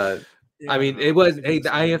 Yeah. I mean, it was, hey,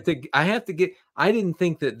 I have to get, I didn't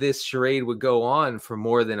think that this charade would go on for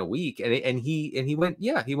more than a week. And he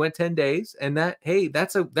went 10 days. And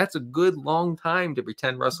that's a good long time to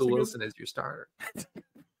pretend Russell Wilson is your starter.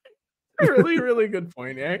 Really, really good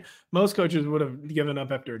point. Most coaches would have given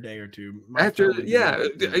up after a day or two.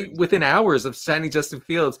 Within hours of signing Justin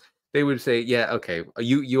Fields, they would say, "Yeah, okay,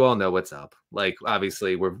 you all know what's up." Like,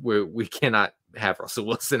 obviously, we cannot have Russell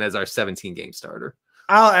Wilson as our 17-game starter.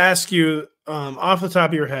 I'll ask you off the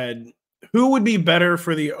top of your head, who would be better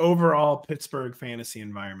for the overall Pittsburgh fantasy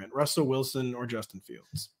environment, Russell Wilson or Justin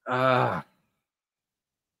Fields? I'm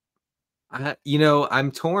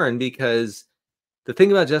torn because the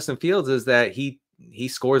thing about Justin Fields is that he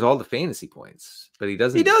scores all the fantasy points, but he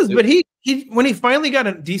doesn't. He does, but he when he finally got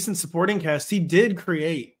a decent supporting cast, he did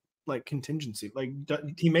create like contingency. Like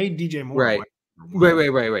he made DJ Moore. Right.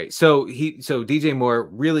 So DJ Moore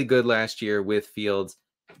really good last year with Fields.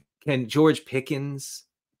 Can George Pickens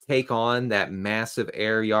take on that massive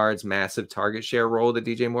air yards, massive target share role that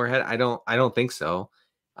DJ Moore had? I don't think so.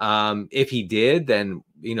 If he did, then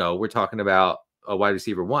we're talking about a wide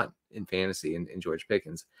receiver 1 in fantasy in George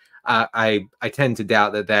Pickens. I tend to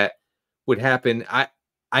doubt that would happen.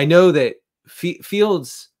 I know that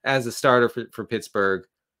Fields as a starter for Pittsburgh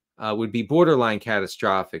would be borderline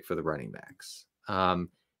catastrophic for the running backs.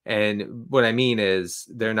 And what I mean is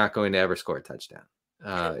they're not going to ever score a touchdown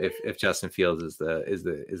if Justin Fields is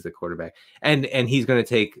the quarterback, and he's going to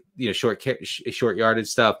take short yardage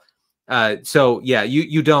stuff. So yeah,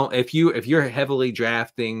 you don't if you're heavily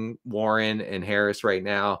drafting Warren and Harris right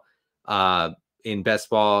now. In best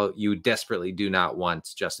ball, you desperately do not want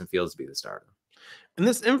Justin Fields to be the starter. And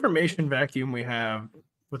this information vacuum we have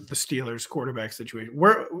with the Steelers quarterback situation,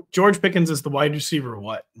 where George Pickens is the wide receiver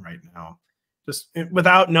right now, just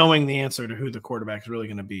without knowing the answer to who the quarterback is really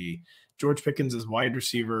going to be. George Pickens is wide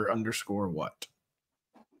receiver _ what?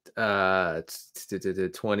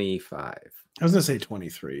 25. I was gonna say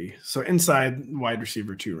 23. So inside wide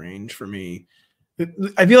receiver 2 range for me.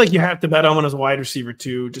 I feel like you have to bet on him as a wide receiver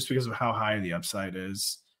 2 just because of how high the upside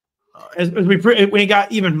is. When he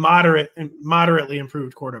got even moderately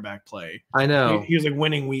improved quarterback play, I know he was like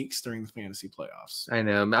winning weeks during the fantasy playoffs. I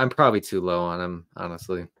know I'm probably too low on him,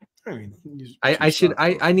 honestly. I mean,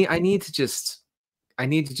 I need to just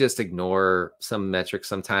ignore some metrics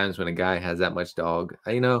sometimes when a guy has that much dog.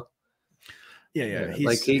 Yeah.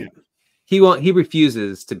 He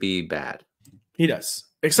refuses to be bad. He does,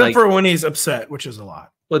 except for when he's upset, which is a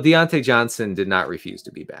lot. Well, Deontay Johnson did not refuse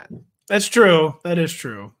to be bad. That's true. That is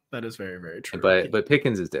true. That is very, very true. But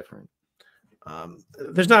Pickens is different.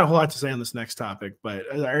 There's not a whole lot to say on this next topic, but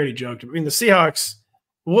as I already joked, I mean, the Seahawks,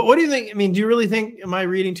 what do you think? I mean, do you really think, am I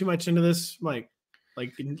reading too much into this? Like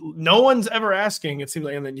no one's ever asking, it seems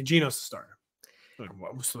like, and then Geno's the starter.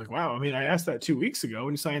 Wow. I mean, I asked that 2 weeks ago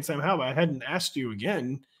when you signed Sam Howell, but I hadn't asked you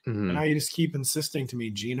again. Mm-hmm. And now you just keep insisting to me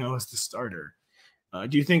Geno is the starter.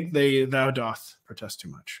 Do you think thou doth protest too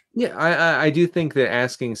much? Yeah, I do think that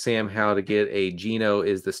asking Sam Howell to get a Geno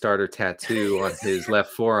is the starter tattoo on his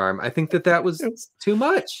left forearm, I think that was too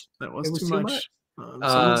much. That was too much.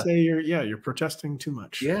 Someone say you're protesting too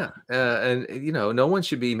much. Yeah, and no one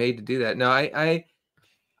should be made to do that. No, I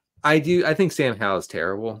think Sam Howell is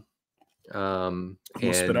terrible. And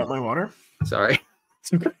spit out my water. Sorry,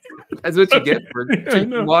 that's what you get for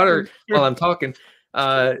drinking water while I'm talking.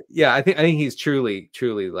 I think he's truly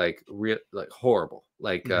like horrible,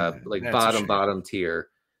 like bottom tier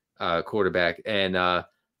quarterback. And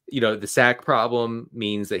the sack problem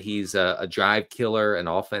means that he's a drive killer, an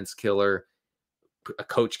offense killer, a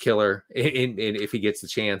coach killer, and if he gets the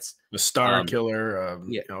chance, the star killer,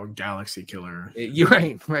 galaxy killer. You're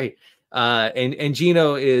right. And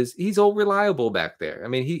Geno he's all reliable back there. I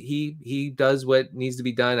mean, he does what needs to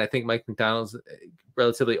be done. I think Mike McDonald's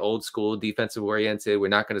relatively old school, defensive oriented. We're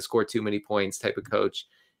not going to score too many points type of coach.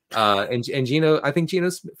 And Geno, I think Geno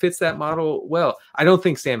fits that model well. I don't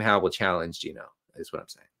think Sam Howell will challenge Geno, is what I'm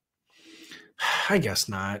saying. I guess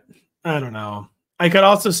not. I don't know. I could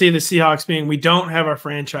also see the Seahawks being, we don't have our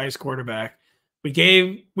franchise quarterback. We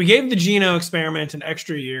gave the Geno experiment an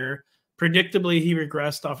extra year. Predictably, he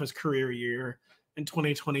regressed off his career year in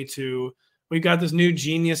 2022. We've got this new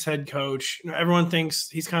genius head coach. Everyone thinks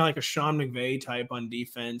he's kind of like a Sean McVay type on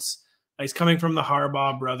defense. He's coming from the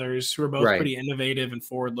Harbaugh brothers, who are both pretty innovative and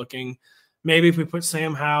forward-looking. Maybe if we put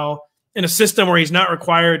Sam Howell in a system where he's not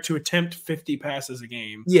required to attempt 50 passes a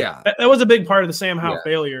game. Yeah. That was a big part of the Sam Howell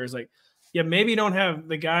failure is maybe don't have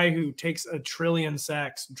the guy who takes a trillion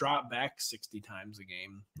sacks drop back 60 times a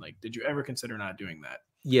game. Like, did you ever consider not doing that?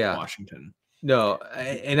 Yeah. Washington. No.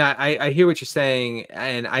 And I hear what you're saying.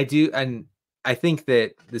 And I do. And I think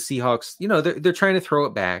that the Seahawks, they're trying to throw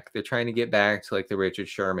it back. They're trying to get back to like the Richard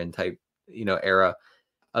Sherman type, era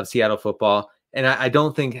of Seattle football. And I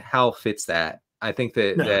don't think Howell fits that. I think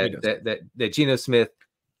that Geno Smith,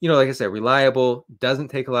 like I said, reliable, doesn't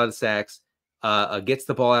take a lot of sacks, gets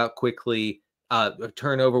the ball out quickly,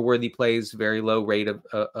 turnover-worthy plays, very low rate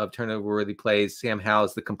of turnover-worthy plays. Sam Howell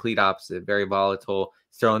is the complete opposite, very volatile,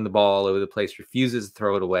 throwing the ball all over the place, refuses to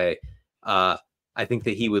throw it away. I think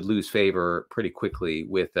that he would lose favor pretty quickly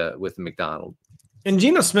with McDonald. And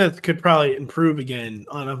Geno Smith could probably improve again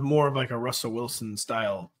on a more of like a Russell Wilson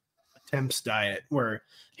style attempts diet, where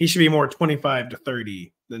he should be more 25 to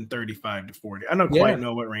 30 than 35 to 40. I don't quite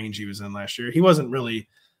know what range he was in last year. He wasn't really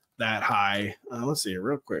that high. Let's see it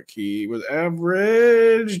real quick. He was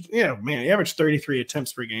averaged. He averaged 33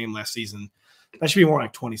 attempts per game last season. That should be more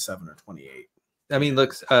like 27 or 28. I mean,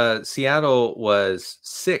 look, Seattle was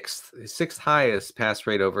sixth highest pass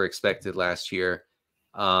rate over expected last year.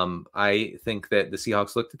 I think that the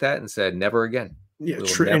Seahawks looked at that and said, never again. Yeah,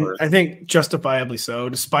 true. And I think justifiably so,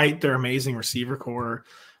 despite their amazing receiver core,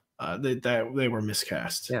 that they were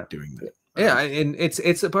miscast doing that. Yeah, and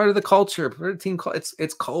it's a part of the culture. Part of the team,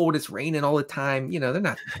 it's cold, it's raining all the time. They're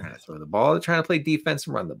not trying to throw the ball. They're trying to play defense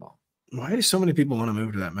and run the ball. Why do so many people want to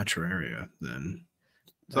move to that metro area then?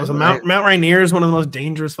 So Mount Rainier is one of the most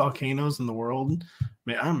dangerous volcanoes in the world.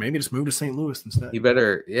 Maybe just move to St. Louis instead. You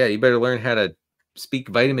better learn how to speak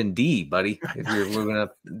vitamin D, buddy, if you're moving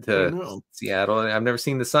up to Seattle. I've never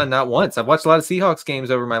seen the sun, not once. I've watched a lot of Seahawks games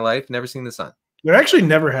over my life, never seen the sun. There actually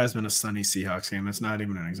never has been a sunny Seahawks game. That's not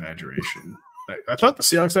even an exaggeration. I thought the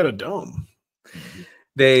Seahawks had a dome.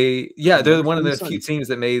 They're one of the few teams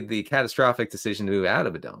that made the catastrophic decision to move out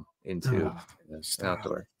of a dome into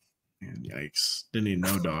outdoor. Man, yikes. Didn't even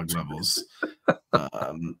know dog levels.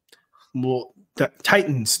 The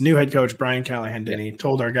Titans new head coach Brian Callahan Denny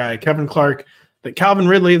told our guy Kevin Clark that Calvin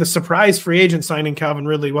Ridley, the surprise free agent signing Calvin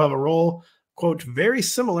Ridley, will have a role, quote, very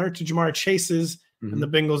similar to Jamar Chase's in the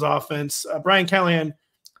Bengals offense. Brian Callahan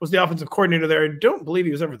was the offensive coordinator there. I don't believe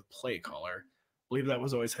he was ever the play caller. I believe that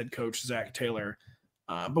was always head coach Zach Taylor.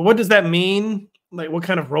 But what does that mean? Like, what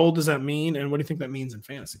kind of role does that mean? And what do you think that means in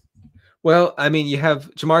fantasy? Well, I mean, you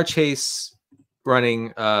have Jamar Chase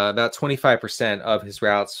running about 25% of his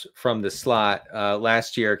routes from the slot.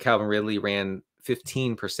 Last year, Calvin Ridley ran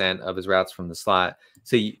 15% of his routes from the slot.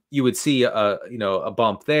 So you would see a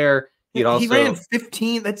bump there. He ran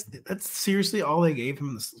 15. That's seriously all they gave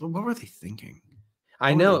him. What were they thinking?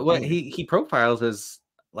 I know. Well, he profiles as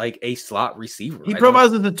like a slot receiver. He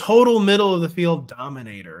profiles as the total middle of the field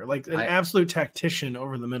dominator, like an absolute tactician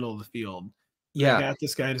over the middle of the field. Yeah, they got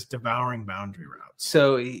this guy just devouring boundary routes.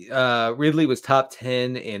 So Ridley was top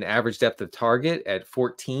 10 in average depth of target at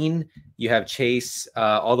 14. You have Chase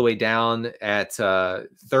all the way down at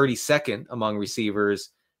 32nd among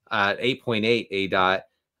receivers at 8.8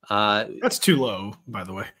 ADOT. That's too low, by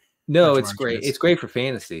the way. No, it's great. It's great for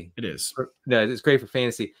fantasy. It is. No, it's great for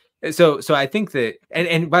fantasy. So I think that,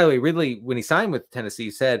 and by the way, Ridley, when he signed with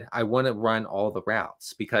Tennessee, said, I want to run all the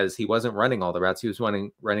routes, because he wasn't running all the routes. He was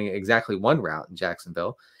running exactly one route in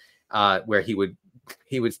Jacksonville, where he would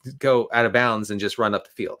go out of bounds and just run up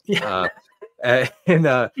the field. Yeah. Like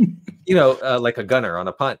a gunner on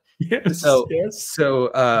a punt. Yes. So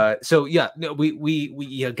yeah, no, we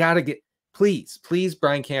you gotta get, please,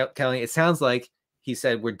 Brian Kelly. It sounds like he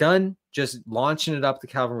said, we're done just launching it up to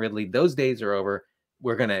Calvin Ridley. Those days are over.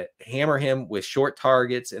 We're going to hammer him with short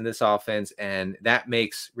targets in this offense, and that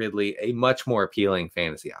makes Ridley a much more appealing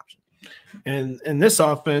fantasy option. And in this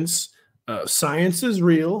offense, science is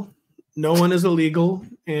real. No one is illegal,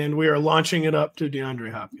 and we are launching it up to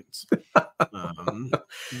DeAndre Hopkins.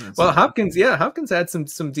 Hopkins had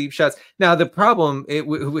some deep shots. Now the problem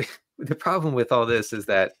with all this is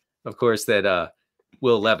that, of course, that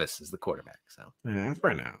Will Levis is the quarterback. So yeah,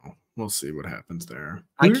 right now we'll see what happens there.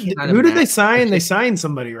 Who did they sign? They signed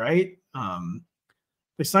somebody, right?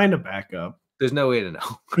 They signed a backup. There's no way to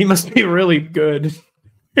know. He must be really good.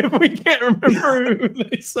 If we can't remember who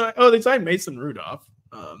they signed. Oh, they signed Mason Rudolph.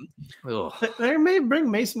 They may bring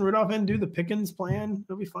Mason Rudolph in and do the Pickens plan.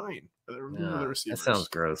 They'll be fine. That sounds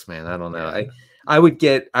gross, man. I don't know. I would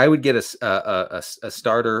get a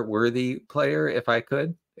starter worthy player if I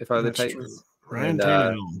could. If I were the Titans. Ryan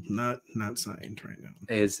Tannehill, not signed right now.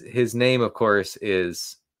 His name, of course,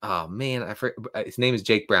 is his name is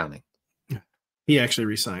Jake Browning. He actually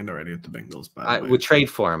resigned already with the Bengals. I would trade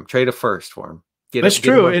for him. Trade a first for him. That's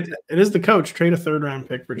true. It is the coach. Trade a 3rd-round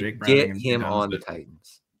pick for Jake Browning. Get him on the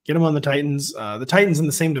Titans. Get him on the Titans. The Titans in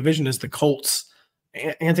the same division as the Colts.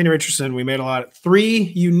 Anthony Richardson, we made 3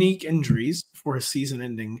 unique injuries for his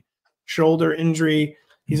season-ending shoulder injury.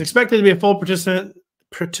 He's expected to be a full participant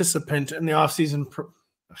in the offseason.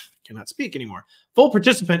 Cannot speak anymore. Full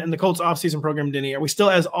participant in the Colts offseason program, Denny. Are we still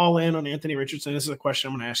as all in on Anthony Richardson? This is a question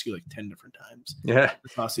I'm going to ask you like 10 different times. Yeah.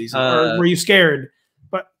 This offseason. Or were you scared?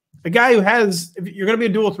 But a guy who if you're going to be a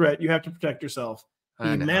dual threat, you have to protect yourself.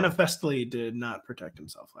 He manifestly did not protect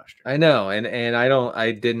himself last year. I know. And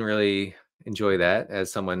I didn't really enjoy that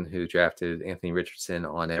as someone who drafted Anthony Richardson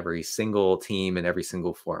on every single team and every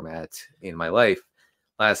single format in my life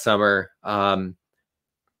last summer.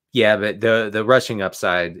 Yeah, but the rushing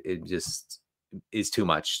upside, it just is too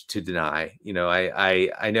much to deny.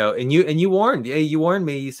 I know, and you warned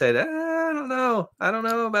me. You said, I don't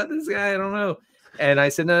know about this guy. I don't know. And I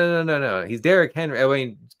said, no. He's Derrick Henry. I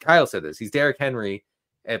mean, Kyle said this. He's Derrick Henry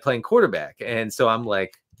at playing quarterback. And so I'm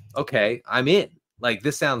like, okay, I'm in. Like,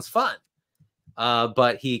 this sounds fun.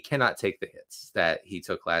 But he cannot take the hits that he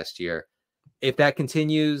took last year. If that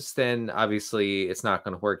continues, then obviously it's not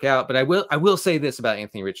going to work out. But I will say this about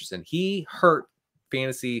Anthony Richardson. He hurt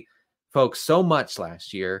fantasy folks so much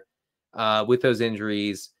last year with those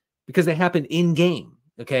injuries because they happened in game.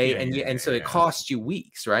 Okay. So it cost you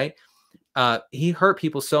weeks, right? He hurt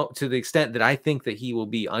people so to the extent that I think that he will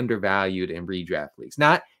be undervalued in redraft leagues,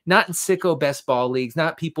 not in sicko best ball leagues,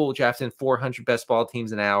 not people drafting 400 best ball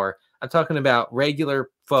teams an hour. I'm talking about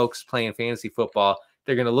regular folks playing fantasy football.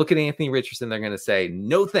 They're going to look at Anthony Richardson. They're going to say,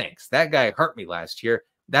 no, thanks. That guy hurt me last year.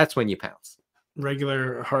 That's when you pounce.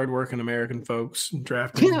 Regular hardworking American folks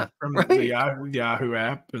drafting from the Yahoo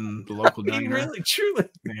app and the local diner. Really, truly.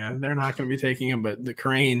 Yeah, they're not going to be taking him, but the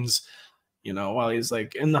Cranes, while he's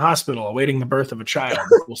like in the hospital awaiting the birth of a child,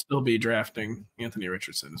 will still be drafting Anthony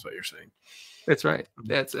Richardson, is what you're saying. That's right.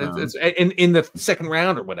 That's in the 2nd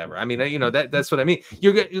round or whatever. I mean, that's what I mean.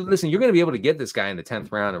 You're going to be able to get this guy in the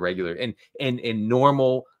 10th round of regular and in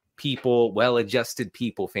normal people, well-adjusted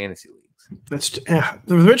people fantasy leagues. That's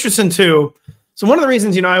the Richardson too. So one of the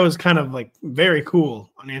reasons, I was kind of like very cool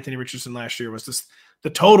on Anthony Richardson last year was just the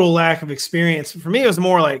total lack of experience. For me, it was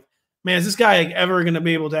more like, man, is this guy ever going to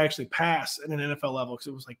be able to actually pass at an NFL level? Because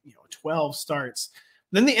it was like, 12 starts.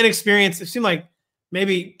 Then the inexperience, it seemed like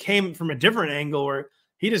maybe came from a different angle where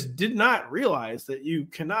he just did not realize that you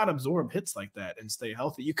cannot absorb hits like that and stay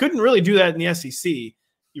healthy. You couldn't really do that in the SEC.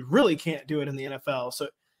 You really can't do it in the NFL. So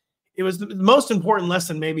it was the most important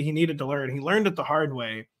lesson maybe he needed to learn. He learned it the hard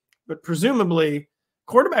way, but presumably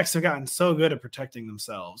quarterbacks have gotten so good at protecting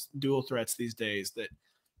themselves, dual threats these days, that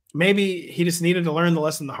maybe he just needed to learn the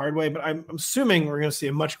lesson the hard way. But I'm assuming we're going to see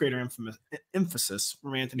a much greater emphasis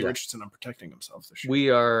from Anthony Richardson on protecting himself this year. We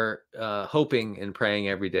are hoping and praying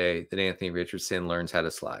every day that Anthony Richardson learns how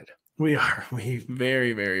to slide. We are. We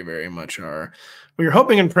very, very, very much are. We are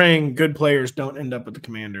hoping and praying good players don't end up with the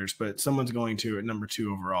Commanders, but someone's going to at number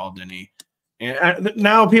 2 overall, Denny. And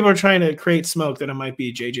now people are trying to create smoke that it might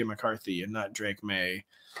be J.J. McCarthy and not Drake May.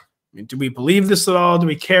 I mean, do we believe this at all? Do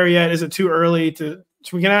we care yet? Is it too early to –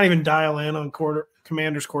 so we cannot even dial in on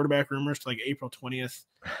Commanders quarterback rumors to like April 20th?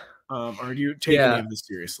 Or do you take any of this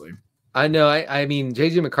seriously? I know. I mean,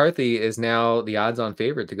 J.J. McCarthy is now the odds-on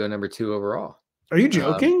favorite to go number 2 overall. Are you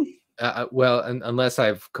joking? Well, unless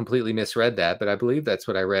I've completely misread that, but I believe that's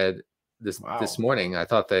what I read this morning. I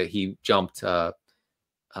thought that he jumped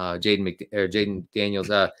Jaden Daniels.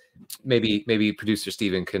 Maybe producer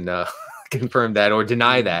Steven can confirm that or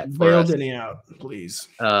deny that. Bail Denny out, please.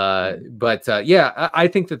 But I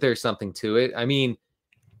think that there's something to it. I mean,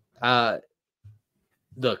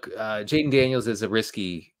 look, Jaden Daniels is a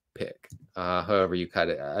risky pick. However you cut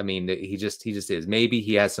it, I mean, he just is. Maybe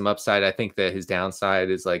he has some upside. I think that his downside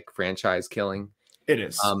is like franchise killing. It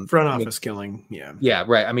is front office killing. Yeah,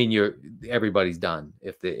 right. I mean, everybody's done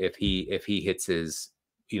if he hits his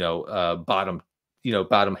bottom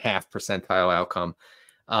half percentile outcome.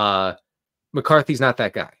 McCarthy's not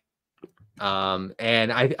that guy.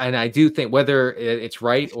 And I do think whether it's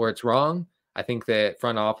right or it's wrong, I think that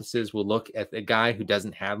front offices will look at the guy who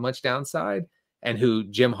doesn't have much downside and who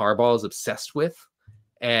Jim Harbaugh is obsessed with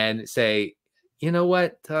and say, you know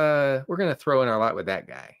what, we're going to throw in our lot with that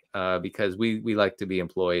guy because we like to be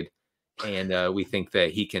employed and we think that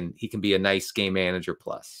he can be a nice game manager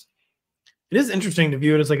plus. It is interesting to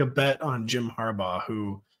view it as like a bet on Jim Harbaugh,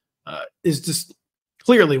 who is just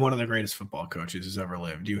clearly one of the greatest football coaches who's ever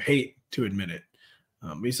lived. You hate to admit it.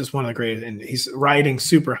 He's just one of the greatest, and he's riding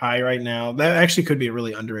super high right now. That actually could be a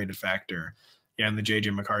really underrated factor. Yeah, and the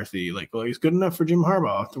J.J. McCarthy, he's good enough for Jim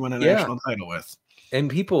Harbaugh to win a national title with. And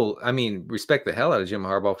people, I mean, respect the hell out of Jim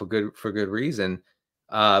Harbaugh for good reason.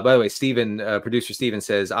 By the way, producer Steven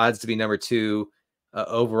says odds to be number 2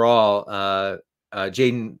 overall.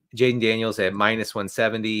 Jaden Daniels at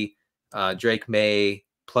 -170, Drake May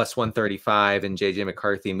plus 135, and J.J.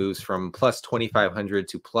 McCarthy moves from plus 2,500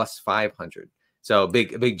 to plus 500. So a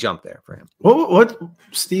big jump there for him. What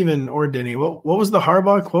Steven or Denny, what was the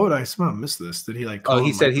Harbaugh quote? I somehow missed this. Did he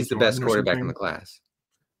he said he's the best quarterback in the class.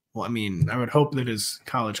 Well, I mean, I would hope that his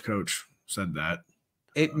college coach said that.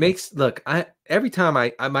 It makes every time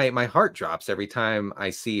my heart drops every time I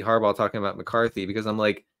see Harbaugh talking about McCarthy because I'm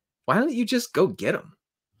like, why don't you just go get him?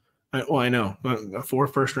 I know 4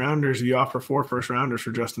 first rounders. You offer 4 first rounders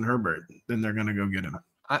for Justin Herbert, then they're gonna go get him.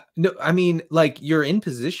 No, I mean, you're in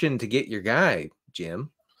position to get your guy,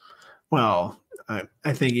 Jim. Well,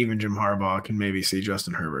 I think even Jim Harbaugh can maybe see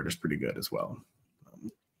Justin Herbert is pretty good as well.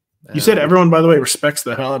 You said everyone, by the way, respects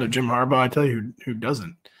the hell out of Jim Harbaugh. I tell you who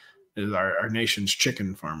doesn't is our nation's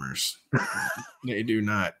chicken farmers. They do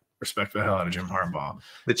not respect the hell out of Jim Harbaugh.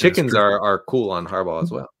 The chickens are cool on Harbaugh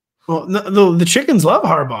as well. Well, no, the chickens love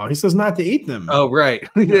Harbaugh. He says not to eat them. Oh, right.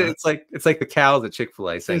 Yeah. It's like the cows at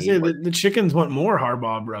Chick-fil-A saying the chickens want more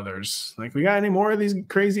Harbaugh brothers. Like, we got any more of these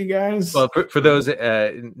crazy guys? Well, for those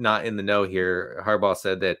not in the know here, Harbaugh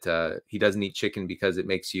said that he doesn't eat chicken because it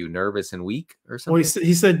makes you nervous and weak or something. Well,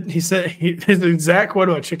 he said his exact quote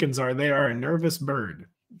about chickens are they are a nervous bird.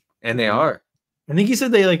 And they are. I think he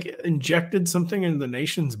said they injected something in the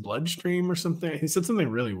nation's bloodstream or something. He said something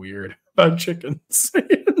really weird about chickens.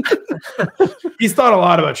 He's thought a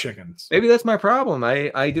lot about chickens. Maybe that's my problem.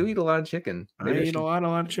 I do eat a lot of chicken. I eat a lot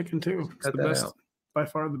of chicken too. It's the best, by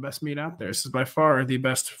far the best meat out there. This is by far the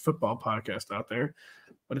best football podcast out there.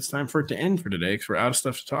 But it's time for it to end for today because we're out of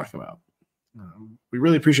stuff to talk about. We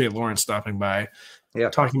really appreciate Lawrence stopping by,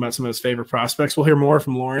 talking about some of his favorite prospects. We'll hear more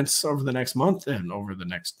from Lawrence over the next month and over the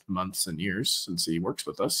next months and years since he works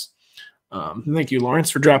with us. Thank you, Lawrence,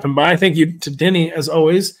 for dropping by. Thank you to Denny, as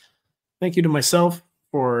always. Thank you to myself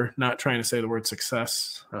for not trying to say the word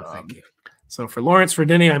success. Thank you. So for Lawrence, for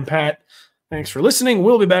Denny, I'm Pat. Thanks for listening.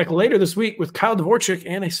 We'll be back later this week with Kyle Dvorchak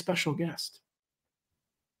and a special guest.